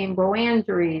gave the name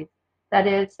Boanerges, that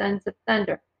is, sons of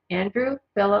thunder, Andrew,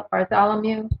 Philip,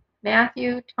 Bartholomew,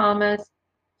 Matthew, Thomas,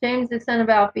 James the son of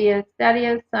Alphaeus,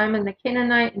 Thaddeus, Simon the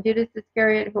Canaanite, and Judas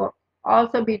Iscariot, who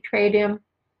also betrayed him,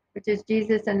 which is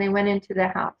Jesus, and they went into the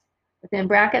house. Within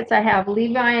brackets I have,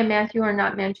 Levi and Matthew are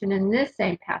not mentioned in this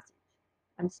same passage.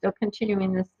 I'm still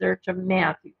continuing the search of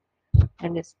Matthew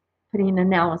and just putting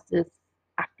analysis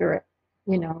after it,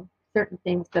 certain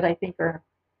things that I think are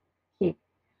key.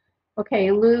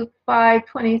 Okay, Luke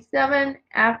 5:27,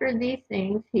 after these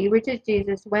things, he, which is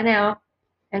Jesus, went out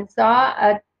and saw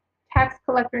a tax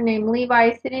collector named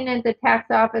Levi sitting at the tax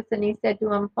office, and he said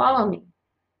to him, "Follow me."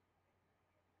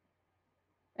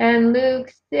 And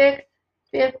Luke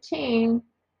 6:15,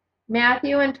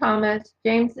 Matthew and Thomas,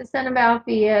 James the son of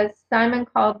Alphaeus, Simon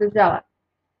called the Zealot.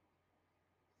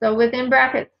 So within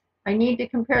brackets, I need to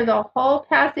compare the whole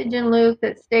passage in Luke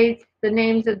that states the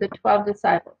names of the 12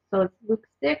 disciples. So it's Luke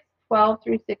 6:12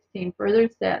 through 16. Further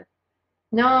says,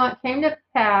 "Now it came to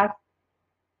pass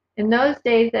in those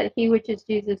days that he, which is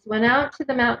Jesus, went out to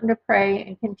the mountain to pray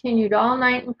and continued all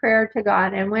night in prayer to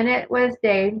God. And when it was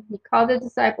day, he called the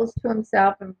disciples to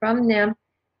himself, and from them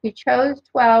he chose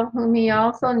 12, whom he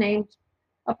also named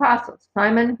apostles: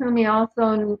 Simon, whom he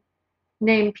also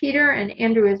named Peter, and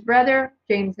Andrew his brother,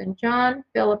 James and John,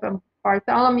 Philip and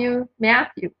Bartholomew,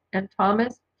 Matthew and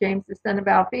Thomas, James the son of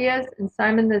Alphaeus, and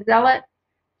Simon the Zealot,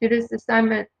 Judas the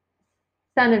son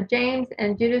of James,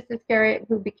 and Judas Iscariot,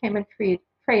 who became a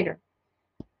traitor."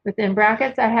 Within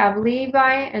brackets, I have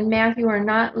Levi and Matthew are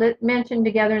not mentioned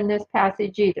together in this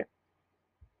passage either.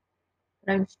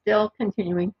 But I'm still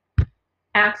continuing.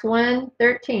 Acts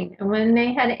 1:13. And when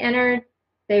they had entered,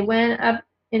 they went up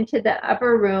into the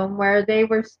upper room where they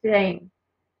were staying.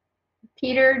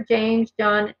 Peter, James,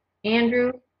 John,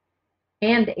 Andrew,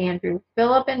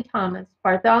 Philip and Thomas,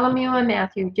 Bartholomew and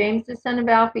Matthew, James the son of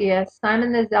Alphaeus,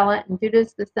 Simon the Zealot, and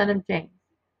Judas the son of James.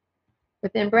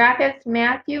 Within brackets,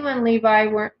 Matthew and Levi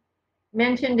were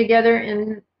mentioned together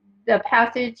in the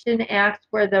passage in Acts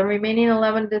where the remaining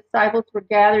 11 disciples were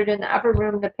gathered in the upper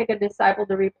room to pick a disciple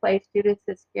to replace Judas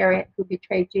Iscariot, who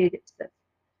betrayed Jesus.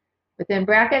 Within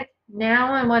brackets,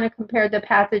 now I want to compare the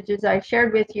passages I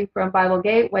shared with you from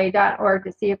BibleGateway.org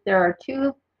to see if there are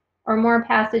two or more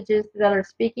passages that are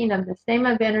speaking of the same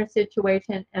event or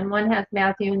situation, and one has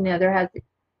Matthew and the other has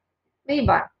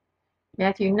Levi.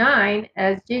 Matthew 9,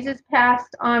 as Jesus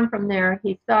passed on from there,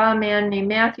 he saw a man named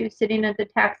Matthew sitting at the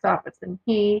tax office, and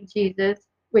he, Jesus,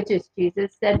 which is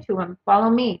Jesus, said to him, "Follow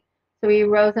me." So he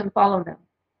rose and followed him.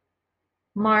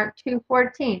 Mark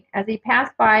 2:14, as he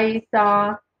passed by, he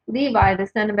saw Levi, the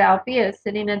son of Alphaeus,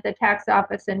 sitting at the tax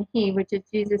office, and he, which is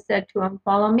Jesus, said to him,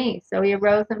 "Follow me." So he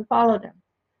arose and followed him.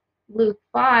 Luke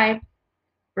 5,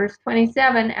 verse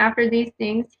 27, after these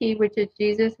things, he, which is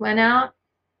Jesus, went out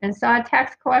and saw a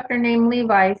tax collector named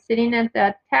Levi sitting at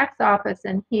the tax office,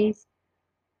 and he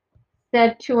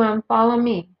said to him, "Follow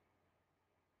me."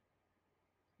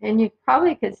 And you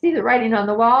probably could see the writing on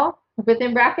the wall.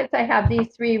 Within brackets, I have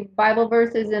these three Bible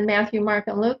verses in Matthew, Mark,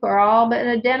 and Luke are all but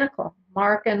identical.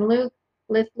 Mark and Luke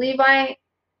list Levi,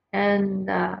 and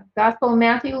Gospel of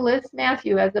Matthew lists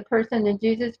Matthew as the person that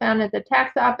Jesus found at the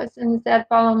tax office and said,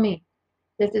 "Follow me."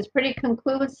 This is pretty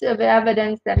conclusive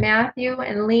evidence that Matthew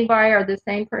and Levi are the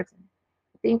same person.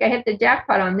 I think I hit the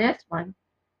jackpot on this one.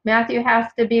 Matthew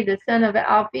has to be the son of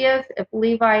Alphaeus if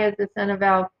Levi is the son of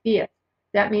Alphaeus.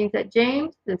 That means that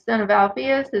James, the son of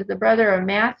Alphaeus, is the brother of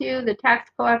Matthew, the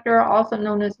tax collector, also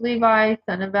known as Levi,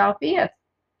 son of Alphaeus.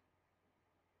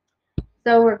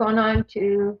 So we're going on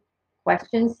to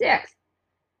question 6.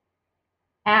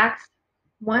 Acts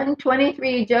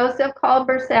 1:23, Joseph called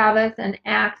Barsabbas, and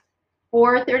Acts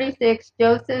 4:36,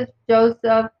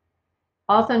 Joseph,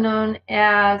 also known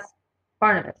as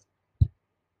Barnabas.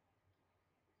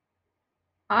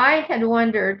 I had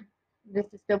wondered, this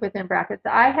is still within brackets,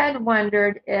 I had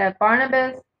wondered if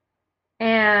Barsabbas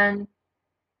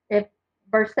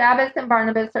and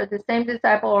Barnabas are the same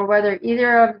disciple, or whether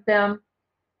either of them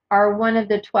are one of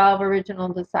the 12 original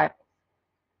disciples.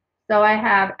 So I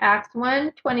have Acts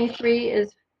 1:23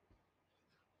 is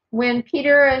when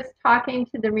Peter is talking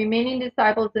to the remaining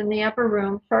disciples in the upper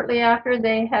room shortly after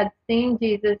they had seen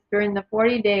Jesus during the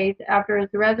 40 days after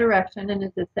his resurrection and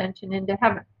his ascension into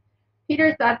heaven.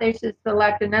 Peter thought they should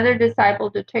select another disciple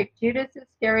to take Judas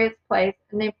Iscariot's place,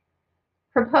 and they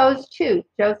proposed two.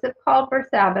 Joseph called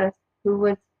Barsabbas, who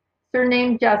was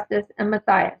surnamed Justus, and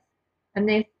Matthias. And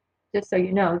they, just so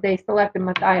you know, they selected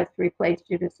Matthias to replace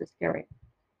Judas Iscariot.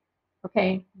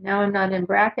 Okay, now I'm not in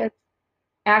brackets.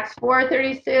 Acts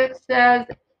 4:36 says,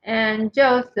 and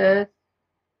Joseph,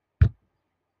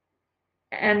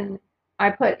 and I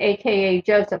put AKA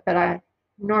Joseph, but I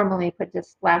normally put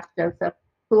just slash Joseph,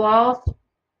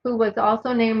 who was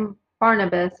also named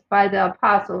Barnabas by the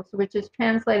apostles, which is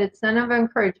translated son of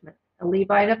encouragement, a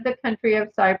Levite of the country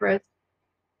of Cyprus,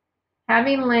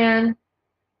 having land,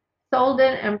 sold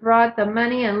it and brought the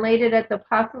money and laid it at the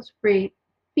apostles'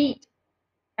 feet.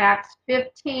 Acts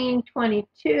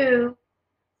 15:22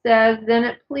 says, then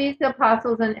it pleased the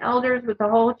apostles and elders with the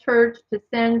whole church to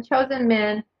send chosen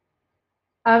men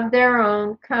of their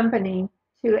own company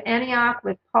to Antioch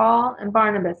with Paul and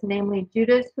Barnabas, namely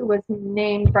Judas, who was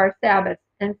named Barsabbas,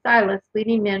 and Silas,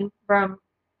 leading men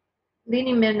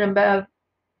above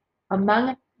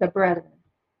among the brethren.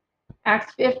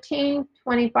 Acts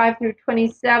 15:25 through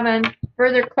 27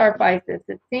 further clarifies this.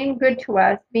 It seemed good to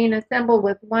us, being assembled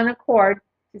with one accord,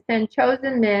 to send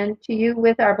chosen men to you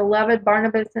with our beloved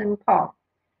Barnabas and Paul,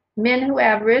 men who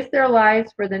have risked their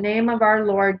lives for the name of our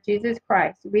Lord Jesus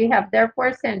Christ. We have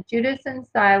therefore sent Judas and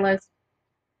Silas,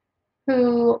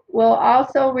 who will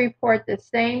also report the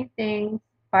same things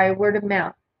by word of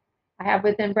mouth. I have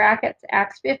within brackets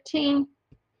Acts 15,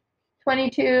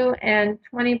 22 and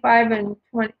 25 and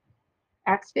 20.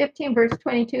 Acts 15, verse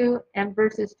 22 and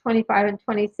verses 25 and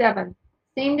 27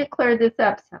 seem to clear this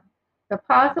up some. The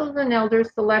apostles and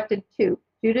elders selected two,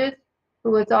 Judas,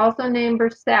 who was also named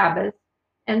Barsabbas,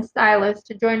 and Silas,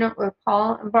 to join up with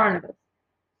Paul and Barnabas.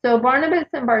 So Barnabas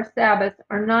and Barsabbas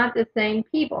are not the same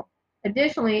people.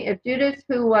 Additionally, if Judas,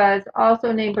 who was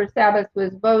also named Barsabbas,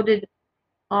 was voted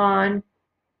on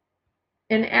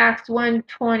in Acts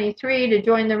 1:23 to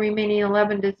join the remaining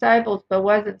 11 disciples but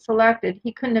wasn't selected,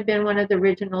 he couldn't have been one of the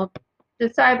original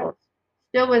disciples.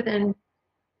 Still within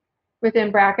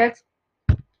brackets.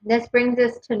 This brings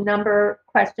us to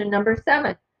question number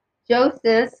 7.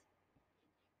 Joseph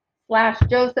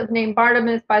named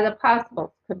Barnabas by the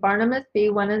apostles. Could Barnabas be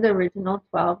one of the original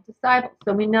 12 disciples?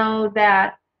 So we know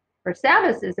that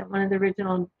Barsabbas isn't one of the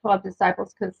original 12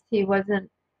 disciples because he wasn't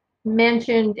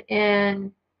mentioned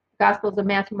in Gospels of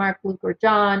Matthew, Mark, Luke, or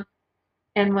John,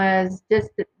 and was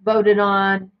just voted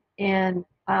on in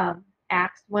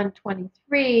Acts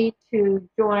 1:23 to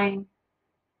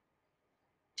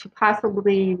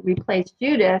possibly replace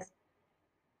Judas.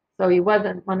 So he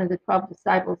wasn't one of the 12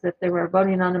 disciples if they were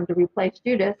voting on him to replace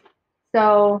Judas.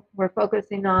 So we're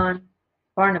focusing on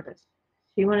Barnabas.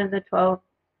 She one of the 12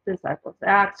 disciples.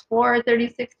 Acts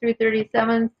 4:36 through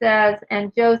 37 says,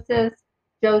 and Joseph,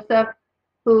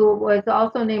 who was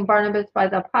also named Barnabas by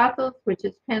the apostles, which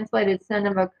is translated son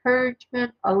of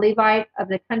encouragement, a Levite of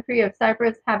the country of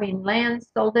Cyprus, having land,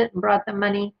 sold it and brought the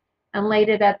money and laid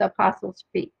it at the apostles'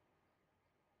 feet.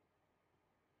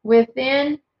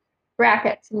 Within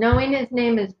brackets, knowing his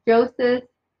name is Joseph,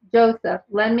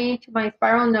 led me to my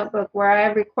spiral notebook where I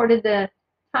have recorded the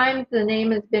times the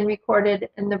name has been recorded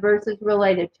and the verses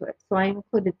related to it. So I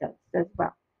included those as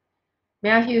well.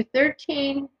 Matthew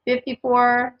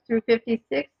 13:54 through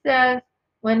 56 says,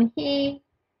 when he,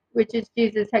 which is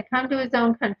Jesus, had come to his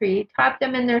own country, he taught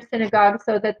them in their synagogue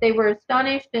so that they were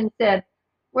astonished and said,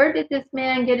 where did this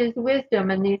man get his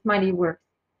wisdom and these mighty works?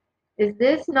 Is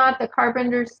this not the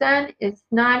carpenter's son? Is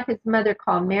not his mother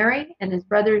called Mary, and his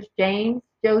brothers James,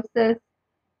 Joseph,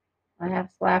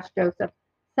 Joseph,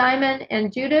 Simon,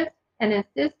 and Judas, and his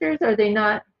sisters? Are they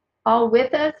not all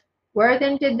with us? Where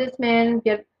then did this man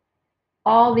get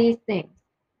all these things?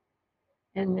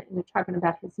 And we're talking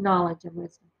about his knowledge and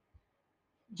wisdom.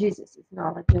 Jesus'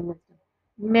 knowledge and wisdom.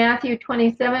 Matthew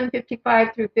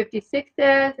 27:55 through 56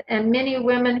 says, and many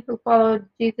women who followed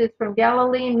Jesus from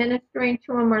Galilee, ministering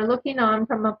to him, were looking on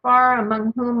from afar,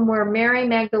 among whom were Mary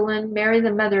Magdalene, Mary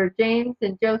the mother of James,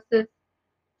 and Joseph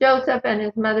and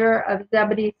his mother of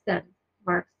Zebedee's sons.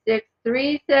 Mark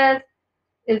 6:3 says,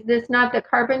 is this not the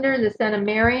carpenter, the son of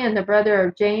Mary, and the brother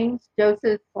of James,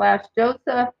 Joseph,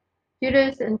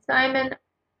 Judas, and Simon?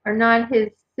 Are not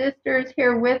his sisters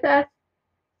here with us?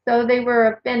 So they were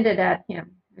offended at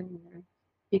him. And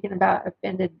speaking about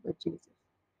offended with Jesus.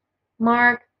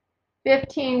 Mark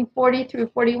 15:40 through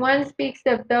 41 speaks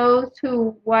of those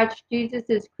who watched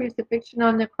Jesus' crucifixion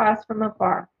on the cross from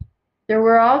afar. There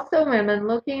were also women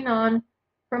looking on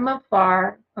from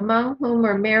afar, among whom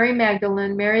were Mary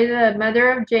Magdalene, Mary the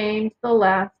mother of James the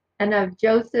Less, and of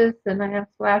Joseph,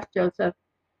 Joseph,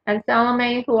 and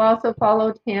Salome, who also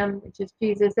followed him, which is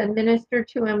Jesus, and ministered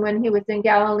to him when he was in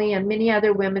Galilee, and many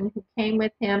other women who came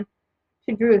with him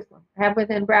to Jerusalem. I have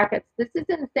within brackets, this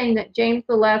isn't saying that James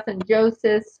the Less and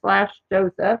Joseph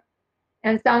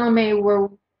and Salome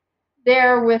were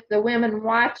there with the women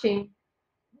watching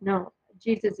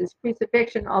Jesus'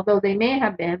 crucifixion, although they may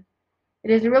have been. It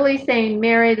is really saying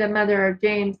Mary, the mother of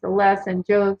James the Less, and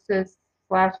Joseph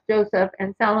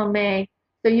and Salome,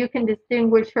 so you can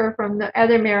distinguish her from the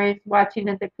other Marys watching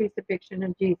at the crucifixion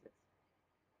of Jesus.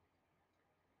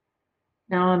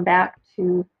 Now I'm back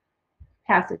to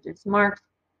passages. Mark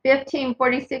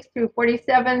 15:46 through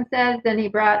 47 says, then he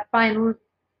brought fine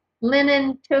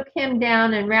linen, took him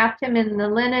down and wrapped him in the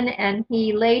linen, and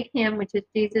he laid him, which is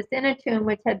Jesus, in a tomb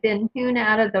which had been hewn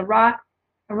out of the rock,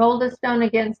 and rolled a stone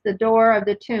against the door of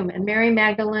the tomb. And Mary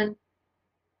Magdalene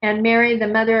and Mary, the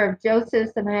mother of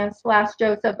Joseph and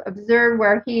Joseph, observed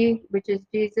where he, which is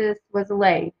Jesus, was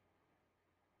laid.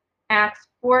 Acts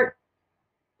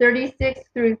 4:36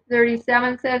 through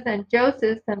 37 says, and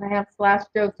Joseph and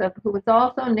Joseph, who was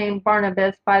also named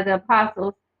Barnabas by the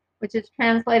apostles, which is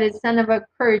translated son of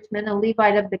encouragement, a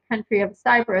Levite of the country of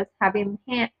Cyprus, having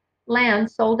land,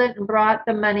 sold it and brought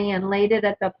the money and laid it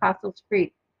at the apostles'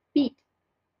 feet.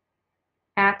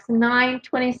 Acts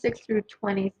 9:26 through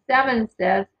 27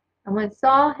 says, and when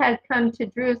Saul had come to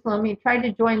Jerusalem, he tried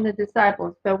to join the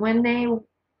disciples, but when they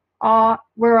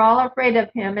were all afraid of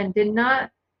him and did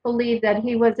not believe that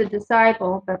he was a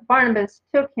disciple, but Barnabas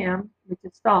took him, which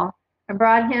is Saul, and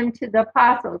brought him to the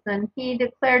apostles, and he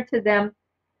declared to them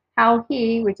how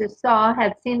he, which is Saul,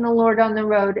 had seen the Lord on the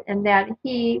road, and that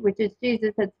he, which is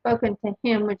Jesus, had spoken to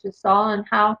him, which is Saul, and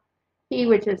how he,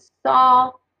 which is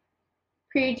Saul,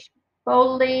 preached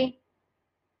boldly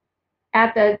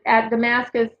at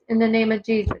Damascus in the name of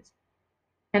Jesus.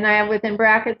 And I have within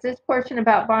brackets, this portion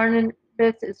about Barnabas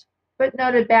is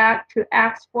footnoted back to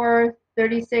Acts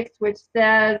 4:36, which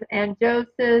says, and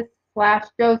Joseph,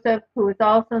 who was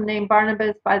also named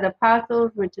Barnabas by the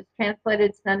apostles, which is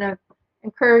translated son of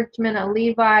encouragement, a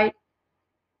Levite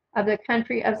of the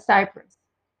country of Cyprus.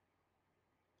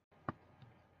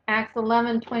 Acts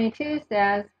 11:22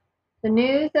 says, the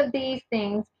news of these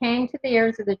things came to the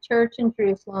ears of the church in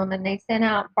Jerusalem, and they sent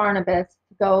out Barnabas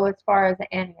to go as far as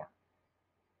Antioch.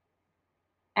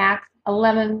 Acts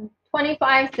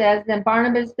 11:25 says, then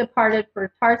Barnabas departed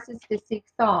for Tarsus to seek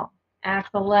Saul.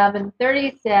 Acts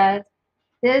 11:30 says,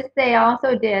 this they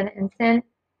also did and sent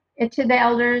it to the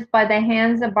elders by the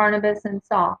hands of Barnabas and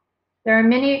Saul. There are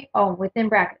many, within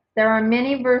brackets, there are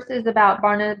many verses about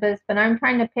Barnabas, but I'm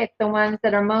trying to pick the ones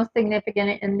that are most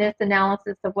significant in this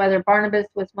analysis of whether Barnabas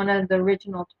was one of the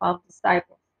original 12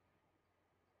 disciples.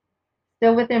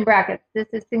 Still within brackets, this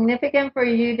is significant for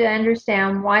you to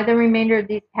understand why the remainder of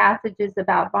these passages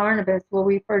about Barnabas will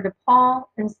refer to Paul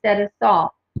instead of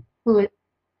Saul, who is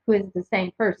the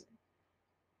same person.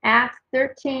 Acts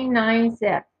 13:9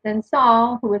 says, then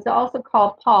Saul, who was also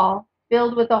called Paul,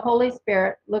 filled with the Holy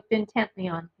Spirit, looked intently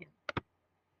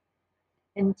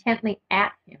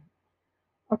at him.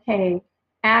 Okay,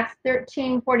 Acts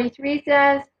 13:43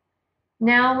 says,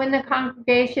 now when the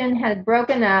congregation had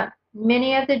broken up,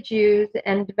 many of the Jews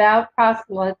and devout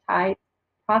proselytes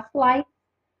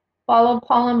followed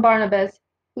Paul and Barnabas,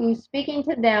 who, speaking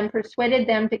to them, persuaded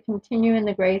them to continue in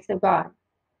the grace of God.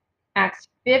 Acts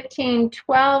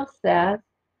 15:12 says,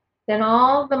 then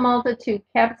all the multitude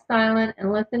kept silent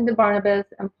and listened to Barnabas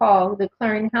and Paul,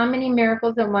 declaring how many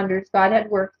miracles and wonders God had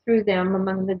worked through them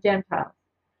among the Gentiles.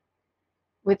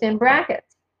 Within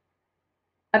brackets,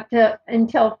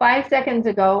 until 5 seconds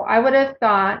ago, I would have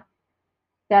thought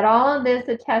that all of this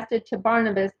attested to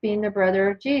Barnabas being the brother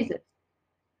of Jesus.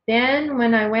 Then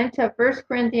when I went to 1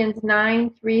 Corinthians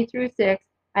 9:3 through 6,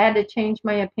 I had to change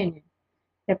my opinion,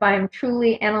 if I am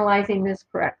truly analyzing this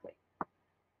correctly.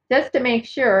 Just to make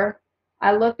sure,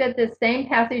 I looked at this same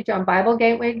passage on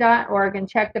BibleGateway.org and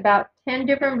checked about 10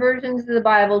 different versions of the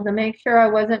Bible to make sure I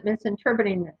wasn't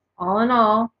misinterpreting this. All in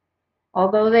all,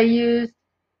 although they used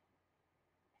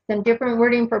some different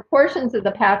wording for portions of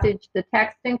the passage, the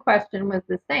text in question was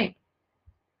the same.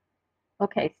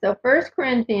 Okay, so 1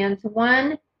 Corinthians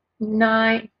 9,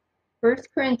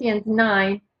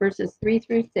 verses 3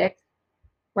 through 6,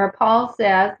 where Paul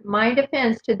says, my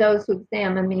defense to those who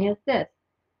examine me is this.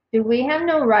 Do we have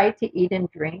no right to eat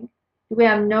and drink? Do we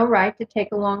have no right to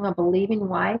take along a believing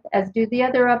wife, as do the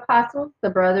other apostles, the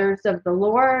brothers of the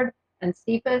Lord, and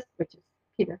Cephas, which is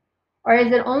Peter? Or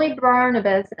is it only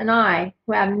Barnabas and I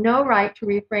who have no right to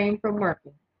refrain from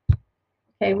working?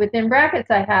 Okay, within brackets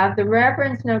I have the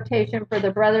reference notation for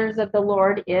the brothers of the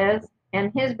Lord is,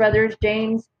 and his brothers,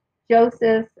 James,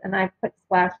 Joseph, and I put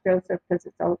 / Joseph because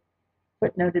it's all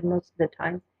footnoted most of the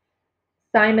time,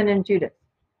 Simon and Judas.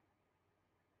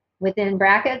 Within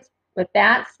brackets, with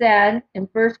that said, in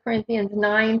 1 Corinthians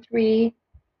 9:3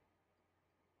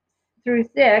 through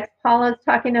 6, Paul is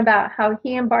talking about how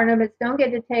he and Barnabas don't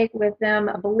get to take with them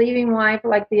a believing wife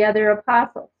like the other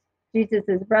apostles,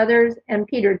 Jesus' brothers, and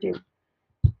Peter do.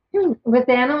 With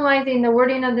analyzing the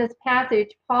wording of this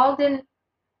passage, Paul didn't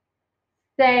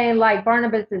say like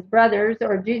Barnabas' brothers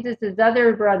or Jesus'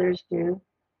 other brothers do.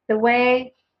 The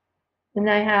way, and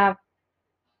I have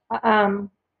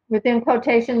within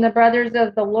quotation, the brothers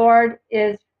of the Lord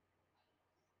is,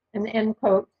 an end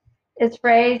quote, is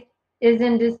phrased, is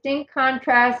in distinct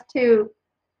contrast to,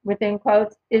 within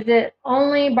quotes, is it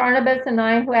only Barnabas and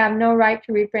I who have no right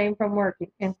to refrain from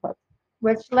working, end quote,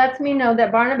 which lets me know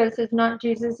that Barnabas is not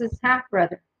Jesus'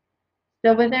 half-brother.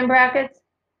 Still within brackets,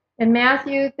 in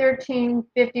Matthew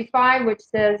 13:55, which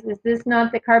says, is this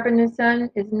not the carpenter's son?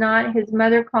 Is not his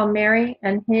mother called Mary,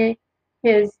 and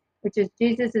his which is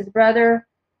Jesus' brother,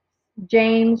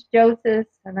 James, Joseph,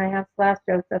 and I have /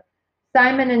 Joseph,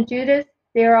 Simon and Judas?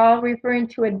 They are all referring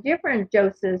to a different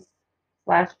Joseph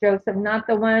 / Joseph, not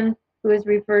the one who is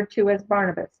referred to as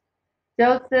Barnabas.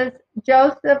 Joseph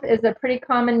is a pretty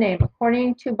common name.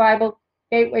 According to Bible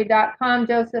gateway.com,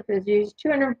 Joseph is used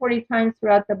 240 times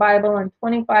throughout the Bible, and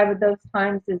 25 of those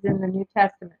times is in the New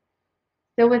Testament.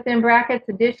 Still within brackets,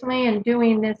 additionally, in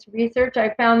doing this research,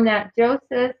 I found that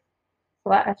Joseph,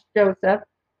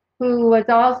 who was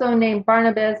also named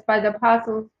Barnabas by the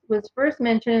apostles, was first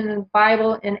mentioned in the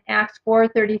Bible in Acts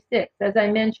 4:36. As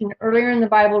I mentioned earlier in the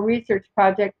Bible Research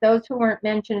Project, those who weren't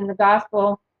mentioned in the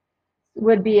Gospel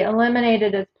would be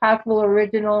eliminated as possible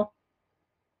original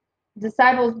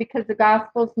disciples because the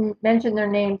Gospels mention their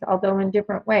names, although in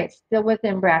different ways, still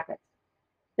within brackets.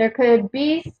 There could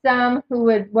be some who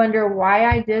would wonder why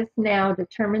I just now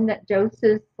determined that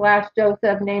Joseph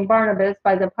named Barnabas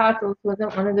by the apostles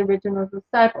wasn't one of the original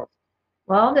disciples.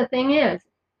 Well, the thing is,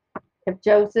 if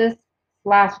Joseph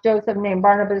named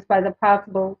Barnabas by the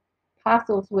apostles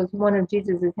was one of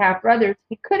Jesus' half-brothers,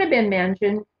 he could have been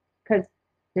mentioned because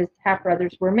his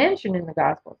half-brothers were mentioned in the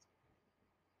Gospels.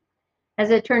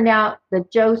 As it turned out, the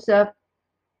Joseph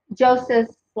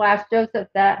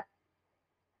that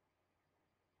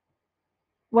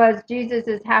was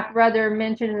Jesus' half-brother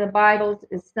mentioned in the Bibles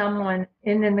is someone,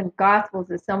 and in the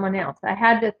Gospels is someone else. I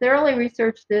had to thoroughly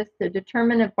research this to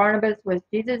determine if Barnabas was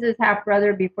Jesus'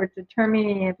 half-brother before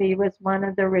determining if he was one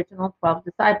of the original 12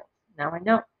 disciples. Now I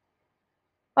know.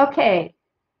 Okay,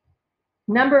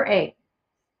 number 8.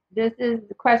 This is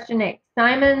question 8.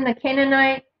 Simon the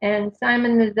Canaanite and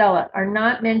Simon the Zealot are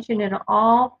not mentioned in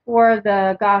all 4 of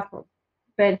the Gospels,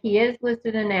 but he is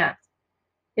listed in Acts.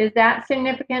 Is that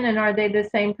significant, and are they the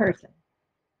same person?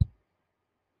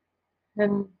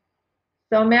 And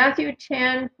so Matthew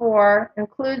 10:4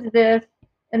 includes this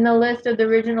in the list of the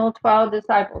original 12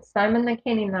 disciples, Simon the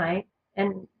Canaanite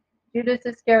and Judas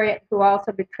Iscariot, who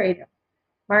also betrayed him.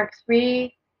 Mark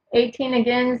 3:18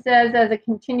 again says, as a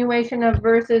continuation of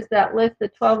verses that list the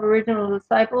 12 original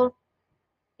disciples,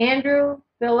 Andrew,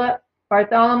 Philip,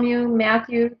 Bartholomew,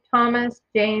 Matthew, Thomas,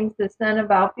 James, the son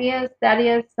of Alphaeus,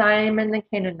 Thaddeus, Simon the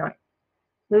Canaanite.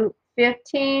 Luke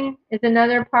 15 is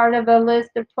another part of a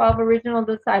list of 12 original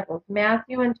disciples,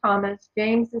 Matthew and Thomas,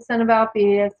 James the son of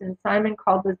Alphaeus, and Simon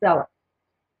called the Zealot.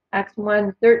 Acts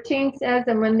 1:13 says,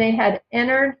 and when they had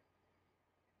entered,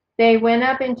 they went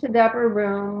up into the upper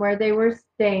room where they were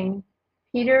staying.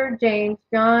 Peter, James,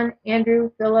 John,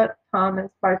 Andrew, Philip, Thomas,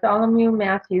 Bartholomew,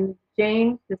 Matthew,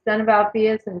 James, the son of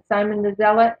Alphaeus, and Simon the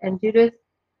Zealot, and Judas,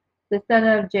 the son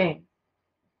of James.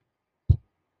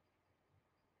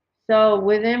 So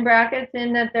within brackets,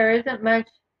 in that there isn't much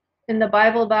in the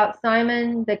Bible about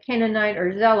Simon the Canaanite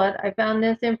or Zealot, I found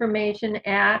this information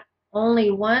at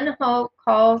Only One Hope.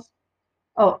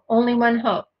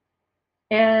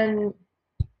 And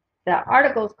the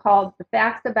article is called The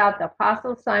Facts About the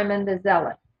Apostle Simon the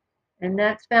Zealot. And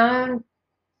that's found,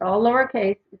 all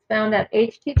lowercase, it's found at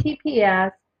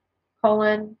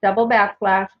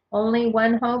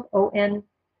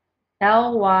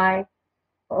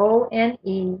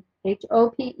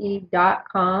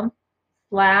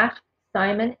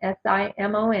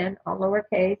SIMON, all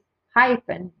lowercase,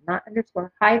 hyphen, not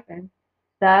underscore, hyphen,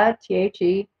 the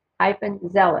THE hyphen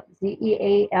zealot,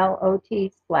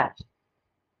 ZEALOT /.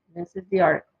 This is the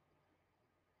article.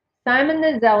 Simon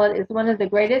the Zealot is one of the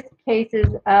greatest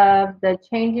cases of the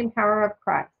changing power of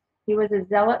Christ. He was a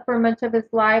zealot for much of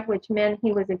his life, which meant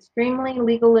he was extremely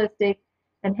legalistic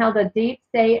and held a deep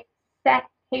set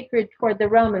hatred toward the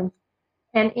Romans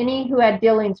and any who had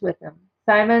dealings with them.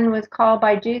 Simon was called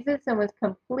by Jesus and was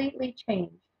completely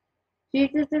changed.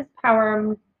 Jesus'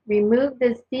 power removed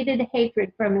this seated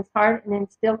hatred from his heart and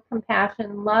instilled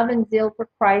compassion, love, and zeal for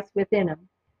Christ within him.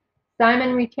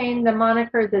 Simon retained the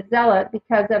moniker the Zealot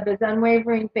because of his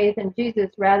unwavering faith in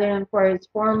Jesus rather than for his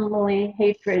formerly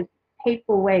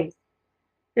hateful ways.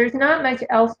 There's not much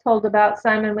else told about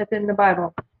Simon within the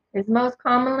Bible. It is most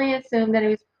commonly assumed that he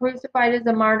was crucified as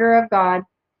a martyr of God.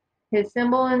 His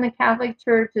symbol in the Catholic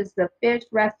Church is the fish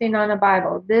resting on a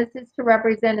Bible. This is to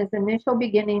represent his initial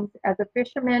beginnings as a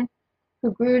fisherman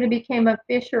who grew to become a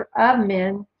fisher of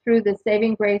men through the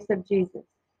saving grace of Jesus.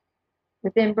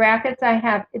 Within brackets I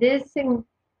have, is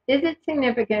it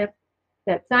significant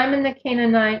that Simon the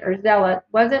Canaanite or Zealot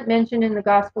wasn't mentioned in the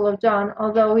Gospel of John,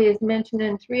 although he is mentioned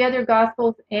in 3 other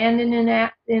Gospels and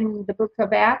in the book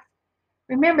of Acts?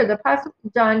 Remember, the Apostle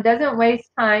John doesn't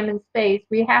waste time and space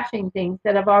rehashing things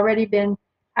that have already been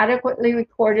adequately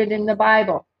recorded in the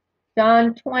Bible.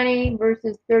 John 20,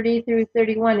 verses 30 through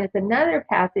 31 is another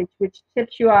passage which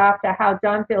tips you off to how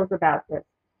John feels about this.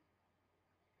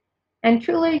 And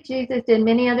truly, Jesus did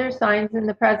many other signs in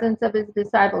the presence of his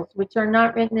disciples, which are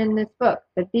not written in this book.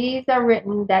 But these are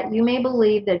written that you may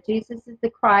believe that Jesus is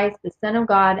the Christ, the Son of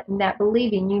God, and that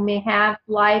believing you may have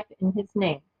life in his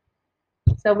name.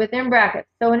 So within brackets.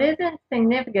 So it isn't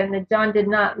significant that John did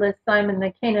not list Simon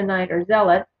the Canaanite or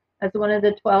Zealot as one of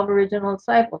the 12 original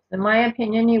disciples. In my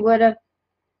opinion, he wouldn't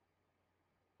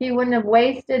have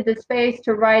wasted the space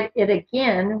to write it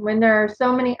again when there are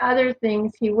so many other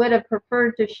things he would have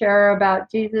preferred to share about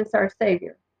Jesus, our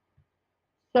Savior.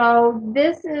 So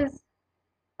this is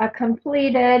a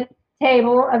completed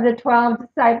table of the 12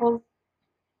 disciples,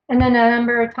 and then a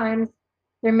number of times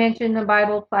they're mentioned in the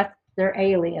Bible plus their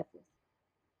aliases.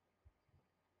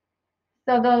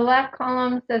 So the left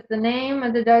column says the name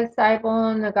of the disciple,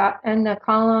 and the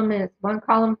column is one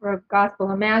column for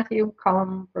Gospel of Matthew,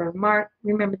 column for Mark.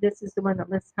 Remember, this is the one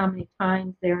that lists how many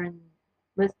times they're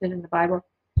listed in the Bible.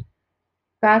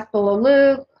 Gospel of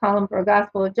Luke, column for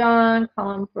Gospel of John,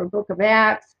 column for Book of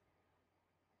Acts,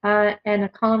 and a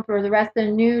column for the rest of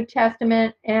the New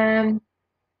Testament, and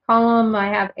column I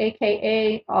have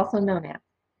AKA, also known as.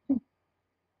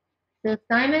 So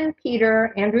Simon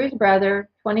Peter, Andrew's brother,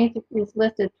 is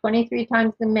listed 23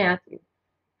 times in Matthew,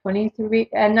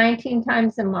 19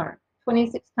 times in Mark,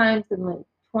 26 times in Luke,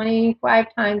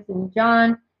 25 times in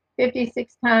John,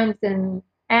 56 times in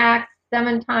Acts,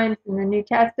 7 times in the New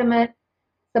Testament.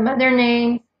 Some other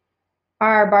names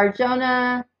are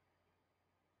Bar-Jonah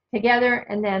together,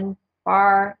 and then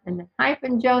Bar, and then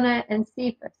hyphen Jonah, and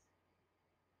Cephas.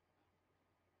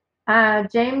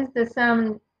 James,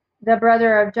 the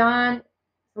brother of John, is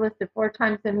listed 4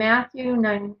 times in Matthew,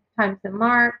 9 times in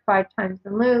Mark, 5 times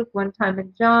in Luke, 1 time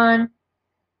in John,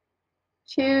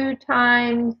 2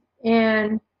 times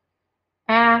in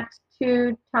Acts,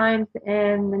 2 times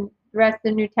in the rest of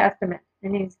the New Testament.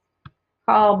 And he's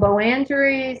called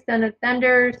Boanerges, son of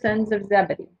Thunder, sons of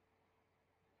Zebedee.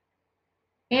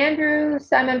 Andrew,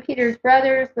 Simon Peter's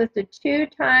brother, is listed 2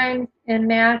 times in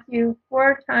Matthew,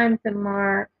 4 times in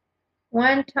Mark,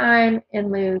 1 time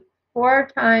in Luke, 4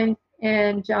 times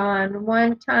in John,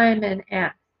 1 time in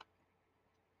Acts.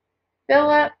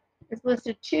 Philip is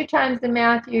listed 2 times in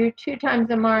Matthew, 2 times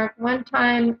in Mark, 1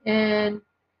 time in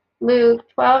Luke,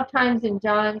 12 times in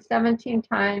John, 17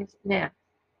 times in Acts.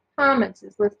 Thomas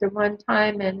is listed 1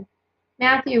 time in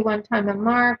Matthew, 1 time in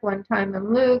Mark, 1 time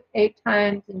in Luke, 8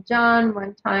 times in John,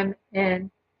 1 time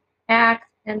in Acts,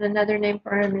 and another name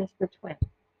for him is the twin.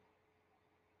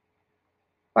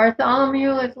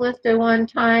 Bartholomew is listed 1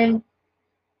 time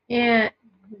in,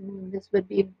 this would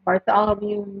be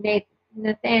Bartholomew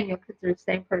Nathaniel, because they're the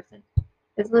same person.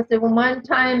 Is listed 1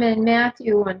 time in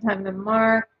Matthew, 1 time in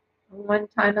Mark, 1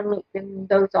 time in Luke, and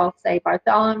those all say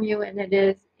Bartholomew, and it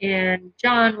is in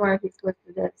John where he's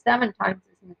listed at 7 times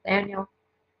as Nathaniel,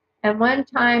 and 1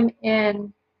 time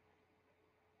in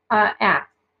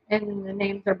Acts, and the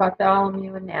names are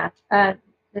Bartholomew and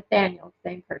Nathaniel,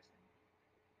 same person.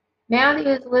 Matthew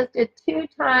is listed 2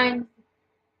 times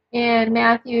in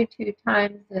Matthew, 2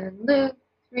 times in Luke,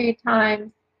 3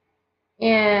 times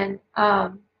in, I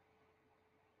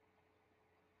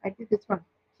did this wrong,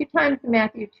 2 times in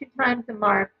Matthew, 2 times in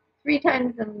Mark, 3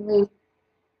 times in Luke,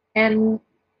 and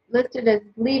listed as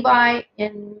Levi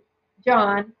in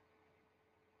John,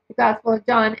 the Gospel of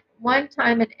John, 1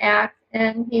 time in Acts,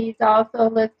 and he's also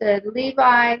listed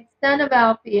Levi, son of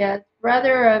Alphaeus,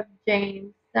 brother of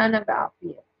James, son of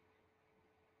Alphaeus.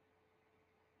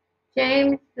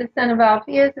 James, the son of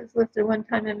Alphaeus, is listed 1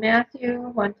 time in Matthew,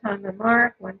 1 time in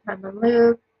Mark, 1 time in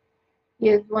Luke. He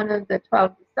is one of the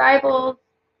 12 disciples,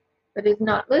 but is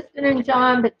not listed in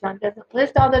John, but John doesn't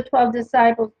list all the 12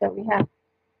 disciples, but we have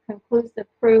conclusive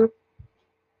proof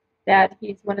that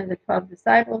he's one of the 12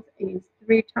 disciples. He's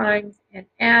 3 times in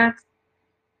Acts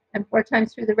and 4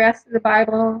 times through the rest of the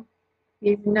Bible.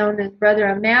 He's known as brother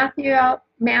of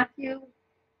Matthew,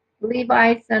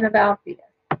 Levi, son of Alphaeus.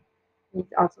 He's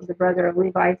also the brother of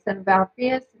Levi, son of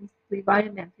Alphaeus, and Levi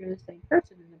and Matthew are the same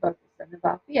person, and they're both the son of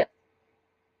Alphaeus.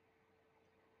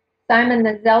 Simon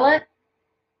the Zealot,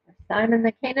 or Simon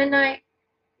the Canaanite,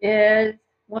 is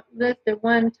listed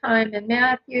 1 time in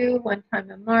Matthew, 1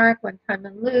 time in Mark, 1 time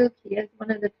in Luke. He is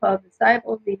one of the 12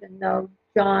 disciples, even though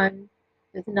John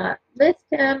does not list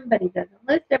him, but he doesn't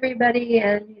list everybody,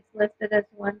 and he's listed as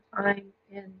 1 time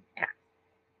in Acts.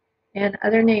 And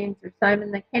other names are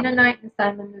Simon the Canaanite and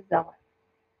Simon the Zealot.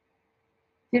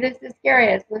 Judas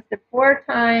Iscariot is listed 4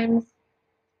 times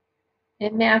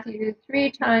in Matthew,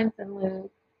 3 times in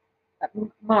Luke,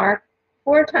 Mark,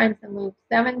 4 times in Luke,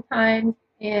 7 times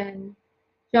in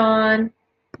John,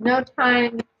 no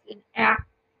time in Acts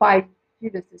by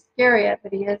Judas Iscariot,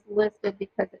 but he is listed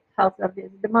because it tells of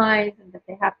his demise and that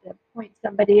they have to appoint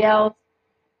somebody else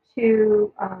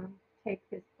to take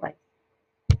his place.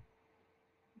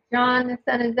 John, the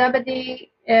son of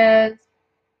Zebedee, is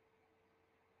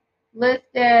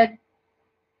listed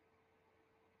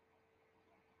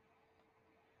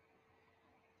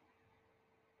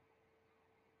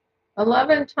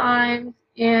 11 times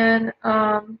in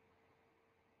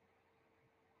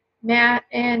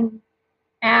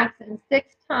Acts and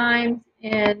 6 times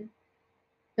in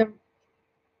the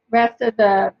rest of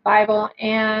the Bible,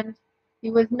 and he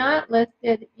was not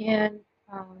listed in,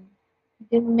 he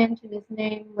didn't mention his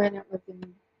name when it was in the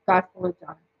Gospel of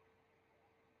John.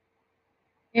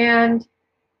 And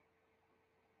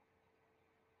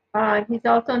he's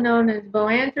also known as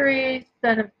Boanerges,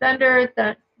 son of Thunder,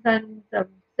 son of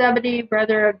Zebedee,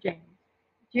 brother of James.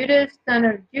 Judas, son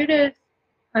of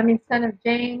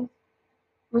James.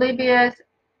 Lebbaeus,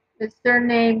 his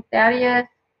surname Thaddeus,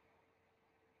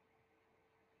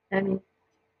 and he's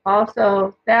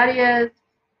also Thaddeus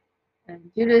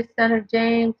and Judas, son of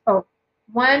James. Oh,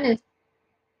 one is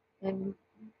in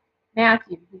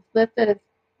Matthew. He's listed as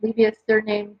Lebbaeus'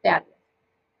 surname Thaddeus.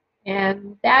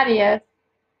 And Thaddeus,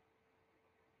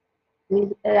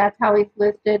 that's how he's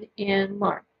listed in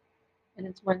Mark, and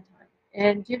it's one time.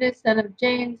 And Judas, son of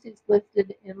James, is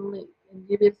listed in Luke. And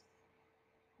Judas,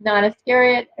 not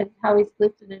Iscariot, is how he's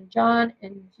listed in John.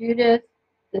 And Judas,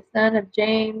 the son of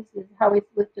James, is how he's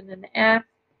listed in Acts.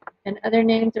 And other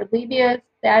names are Lebbaeus,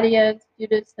 Thaddeus,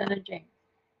 Judas, son of James.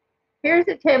 Here's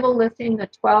a table listing the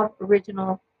 12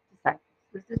 original disciples.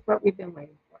 This is what we've been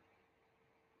waiting for.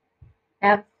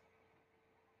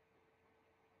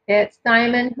 It's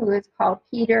Simon, who is called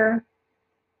Peter.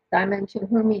 Simon, to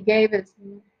whom he gave the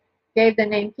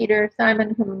name Peter.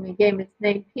 Simon, whom he gave his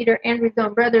name Peter. Andrew's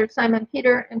own brother, Simon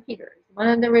Peter, and Peter is one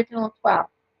of the original 12.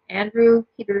 Andrew,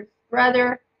 Peter's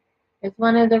brother, is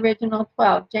one of the original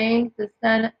 12. James, the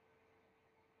son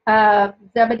of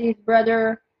Zebedee's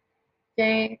brother,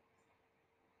 James.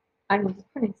 I'm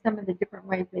just putting some of the different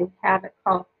ways they have it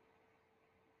called.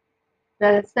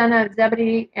 The son of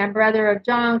Zebedee and brother of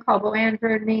John, called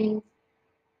Boanerges,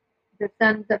 the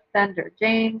sons of Thunder,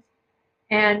 James.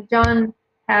 And John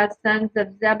has sons of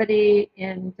Zebedee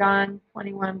in John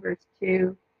 21, verse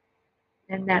 2,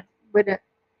 and that would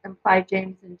imply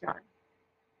James and John.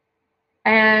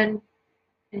 And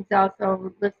it's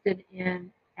also listed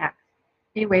in Acts.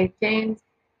 Anyway, James,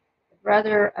 the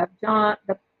brother of John,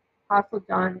 the Apostle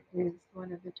John, is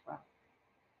one of the 12.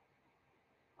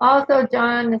 Also,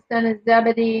 John, the son of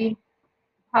Zebedee,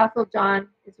 Apostle John,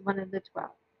 is one of the 12.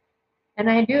 And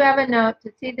I do have a note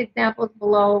to see the examples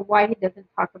below why he doesn't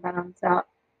talk about himself,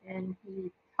 and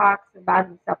he talks about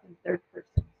himself in third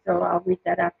person. So I'll read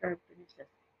that after I finish this.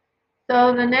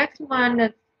 So the next one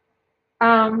that's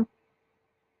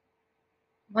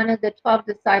one of the 12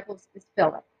 disciples is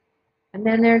Philip. And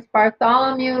then there's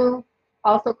Bartholomew,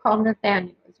 also called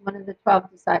Nathaniel, is one of the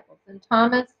 12 disciples. And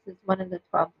Thomas is one of the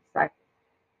 12 disciples.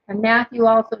 And Matthew,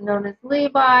 also known as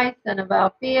Levi, son of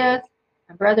Alphaeus,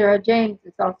 and brother of James,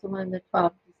 is also one of the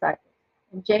 12 disciples.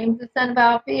 And James, the son of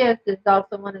Alphaeus, is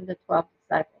also one of the 12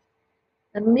 disciples.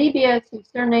 And Lebbaeus, whose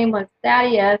surname was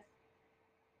Thaddeus,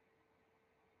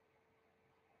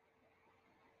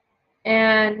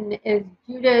 and is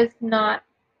Judas, not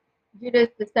Judas,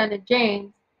 the son of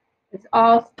James, is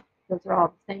all, those are all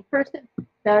the same person.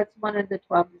 That's one of the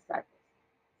 12 disciples.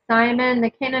 Simon, the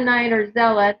Canaanite or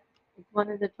Zealot, is one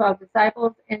of the 12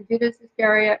 disciples, and Judas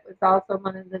Iscariot was also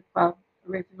one of the 12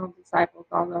 original disciples,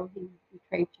 although he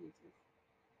betrayed Jesus.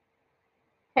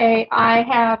 Okay, I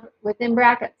have within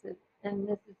brackets, and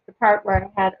this is the part where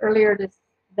I had earlier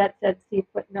that said see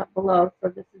footnote below, so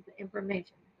this is the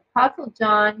information. Apostle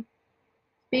John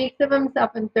speaks of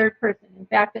himself in third person. In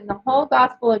fact, in the whole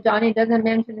Gospel of John, he doesn't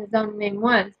mention his own name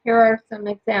once. Here are some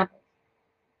examples.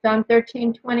 John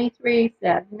 13:23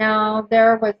 says, now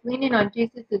there was leaning on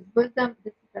Jesus' bosom.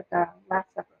 This is at the Last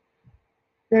Supper.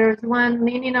 There's one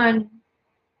leaning on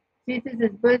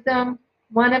Jesus' bosom,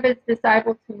 one of his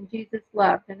disciples whom Jesus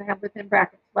loved, and I have within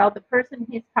brackets. Well, the person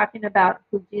he's talking about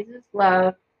who Jesus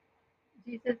loves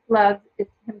is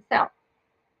himself.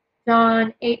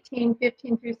 John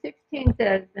 18:15 through 16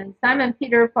 says, and Simon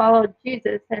Peter followed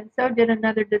Jesus, and so did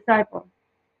another disciple.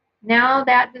 Now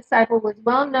that disciple was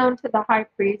well known to the high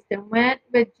priest and went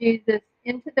with Jesus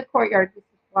into the courtyard. This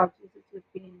is while Jesus was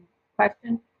being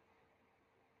questioned.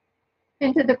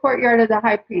 Into the courtyard of the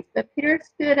high priest. But Peter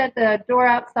stood at the door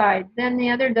outside. Then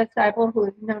the other disciple, who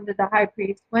was known to the high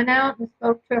priest, went out and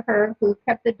spoke to her who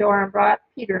kept the door and brought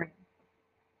Peter in.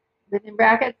 Within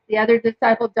brackets, the other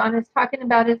disciple John is talking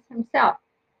about is himself.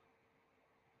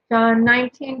 John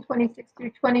 19:26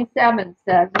 through 27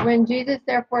 says, when Jesus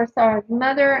therefore saw his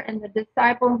mother and the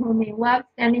disciple whom he loved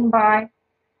standing by,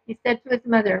 he said to his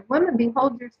mother, woman,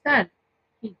 behold your son.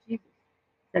 He, Jesus,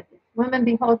 said this, woman,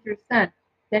 behold your son.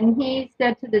 Then he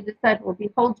said to the disciple,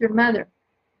 behold your mother.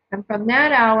 And from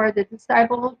that hour the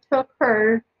disciple took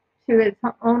her to his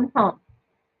own home.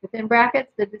 Within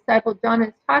brackets, the disciple John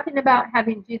is talking about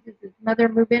having Jesus' mother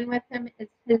move in with him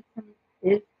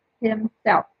is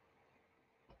himself.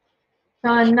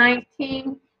 John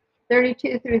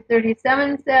 19:32 through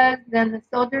 37 says, Then the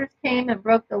soldiers came and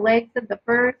broke the legs of the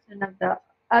first, and of the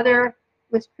other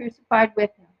was crucified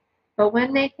with him. But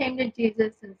when they came to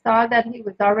Jesus and saw that he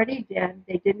was already dead,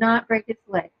 they did not break his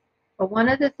legs. But one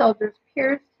of the soldiers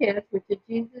pierced his, which is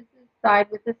Jesus' side,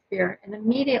 with a spear, and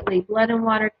immediately blood and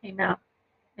water came out.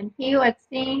 And he who had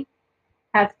seen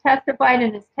has testified,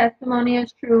 and his testimony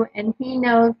is true, and he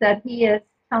knows that he is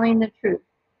telling the truth,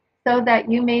 so that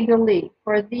you may believe.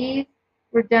 For these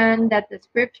were done that the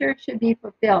scripture should be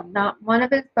fulfilled. Not one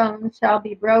of his bones shall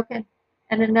be broken.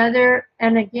 And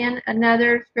again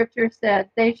another scripture says,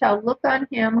 They shall look on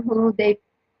him whom they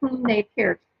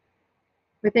pierced.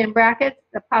 Within brackets,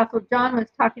 the Apostle John was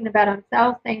talking about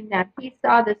himself, saying that he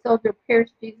saw the soldier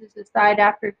pierce Jesus' side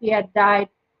after he had died,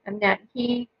 and that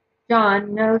he,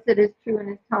 John, knows it is true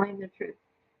and is telling the truth.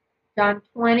 John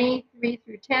 20:3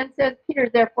 through 10 says, Peter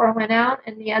therefore went out,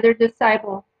 and the other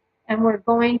disciple, and were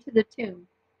going to the tomb.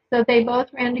 So they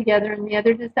both ran together, and the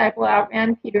other disciple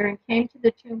outran Peter and came to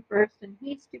the tomb first, and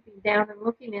he, stooping down and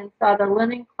looking in, saw the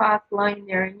linen cloth lying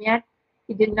there, and yet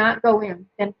he did not go in.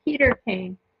 Then Peter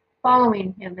came,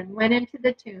 following him, and went into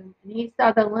the tomb, and he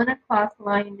saw the linen cloth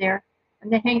lying there,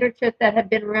 and the handkerchief that had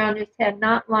been around his head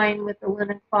not lying with the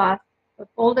linen cloth, but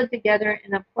folded together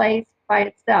in a place by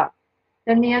itself.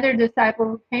 Then the other disciple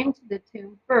who came to the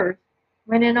tomb first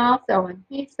went in also, and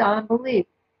he saw and believed.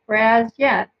 For as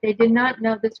yet they did not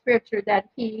know the scripture that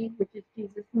he, which is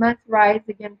Jesus, must rise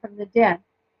again from the dead.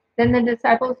 Then the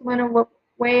disciples went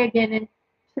away again into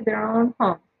their own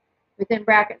homes. Within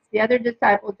brackets, the other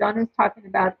disciple John is talking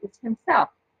about is himself.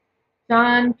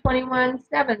 John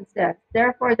 21:7 says,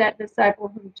 Therefore that disciple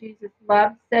whom Jesus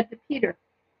loved said to Peter,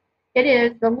 It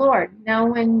is the Lord. Now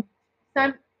when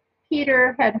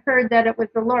Peter had heard that it was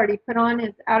the Lord, he put on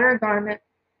his outer garment,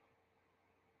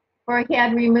 for he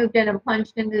had removed it, and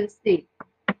plunged into the sea.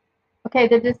 Okay,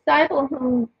 the disciple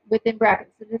whom, within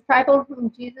brackets, the disciple whom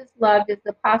Jesus loved is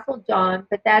the Apostle John,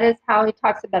 but that is how he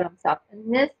talks about himself.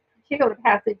 And this particular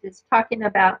passage is talking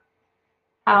about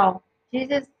how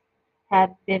Jesus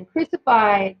had been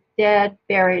crucified, dead,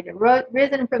 buried, and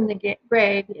risen from the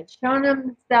grave. He had shown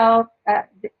himself that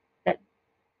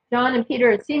John and Peter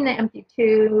had seen the empty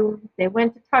tomb. They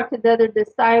went to talk to the other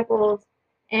disciples,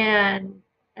 and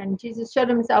Jesus showed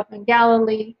himself in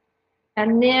Galilee.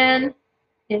 And then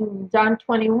in John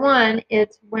 21,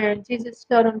 it's when Jesus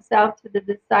showed himself to the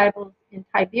disciples in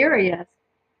Tiberias,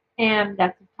 and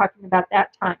that's talking about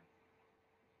that time.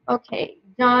 Okay,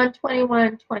 John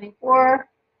 21:24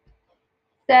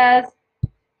 says,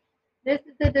 This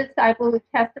is the disciple who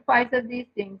testifies of these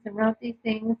things and wrote these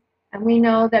things, and we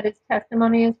know that his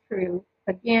testimony is true.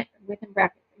 Again, within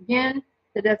brackets. Again,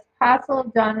 the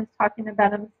Apostle John is talking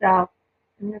about himself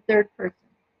in the third person.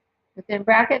 Within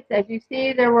brackets, as you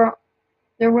see, there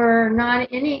were not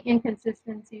any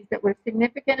inconsistencies that were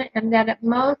significant, and that it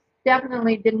most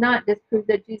definitely did not disprove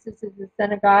that Jesus is the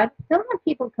Son of God. Don't let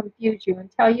people confuse you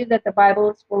and tell you that the Bible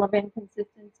is full of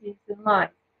inconsistencies and lies.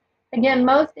 Again,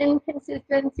 most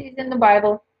inconsistencies in the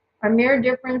Bible are a mere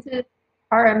difference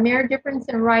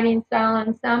in writing style,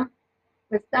 and some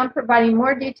providing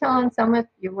more detail and some with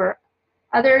fewer.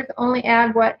 Others only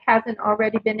add what hasn't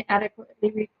already been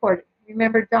adequately recorded.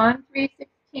 Remember, John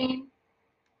 3:16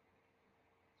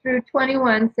 through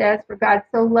 21 says, For God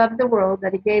so loved the world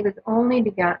that he gave his only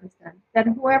begotten Son, that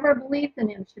whoever believes in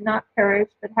him should not perish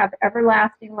but have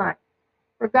everlasting life.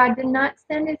 For God did not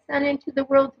send his Son into the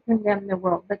world to condemn the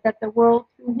world, but that the world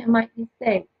through him might be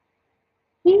saved.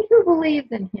 He who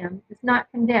believes in him is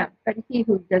not condemned, but he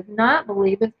who does not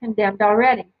believe is condemned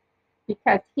already,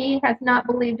 because he has not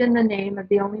believed in the name of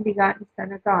the only begotten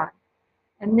Son of God.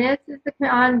 And this is the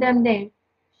condemnation,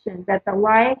 that the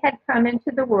light had come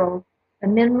into the world,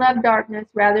 and men loved darkness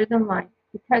rather than light,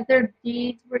 because their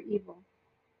deeds were evil.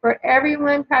 For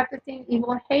everyone practicing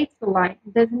evil hates the light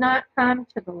and does not come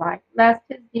to the light, lest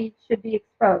his deeds should be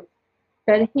exposed.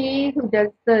 But he who does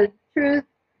the truth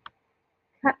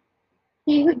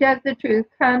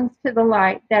comes to the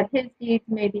light, that his deeds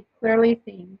may be clearly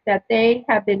seen, that they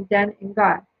have been done in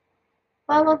God.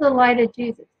 Follow the light of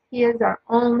Jesus. He is our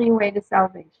only way to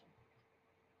salvation.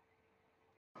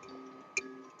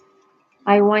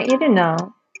 I want you to know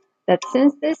that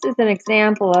since this is an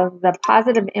example of the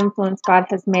positive influence God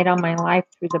has made on my life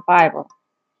through the Bible,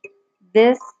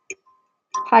 this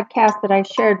podcast that I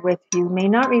shared with you may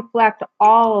not reflect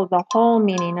all of the whole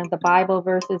meaning of the Bible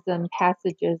verses and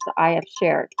passages I have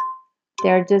shared.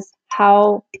 They're just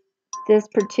how this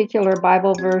particular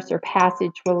Bible verse or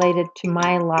passage related to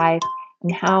my life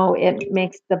and how it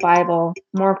makes the Bible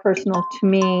more personal to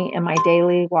me in my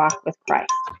daily walk with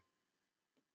Christ.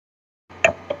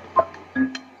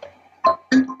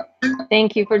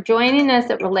 Thank you for joining us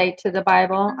at Relate to the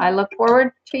Bible. I look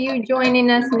forward to you joining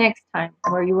us next time,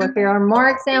 where you will hear more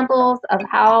examples of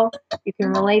how you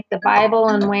can relate the Bible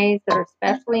in ways that are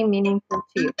especially meaningful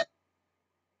to you.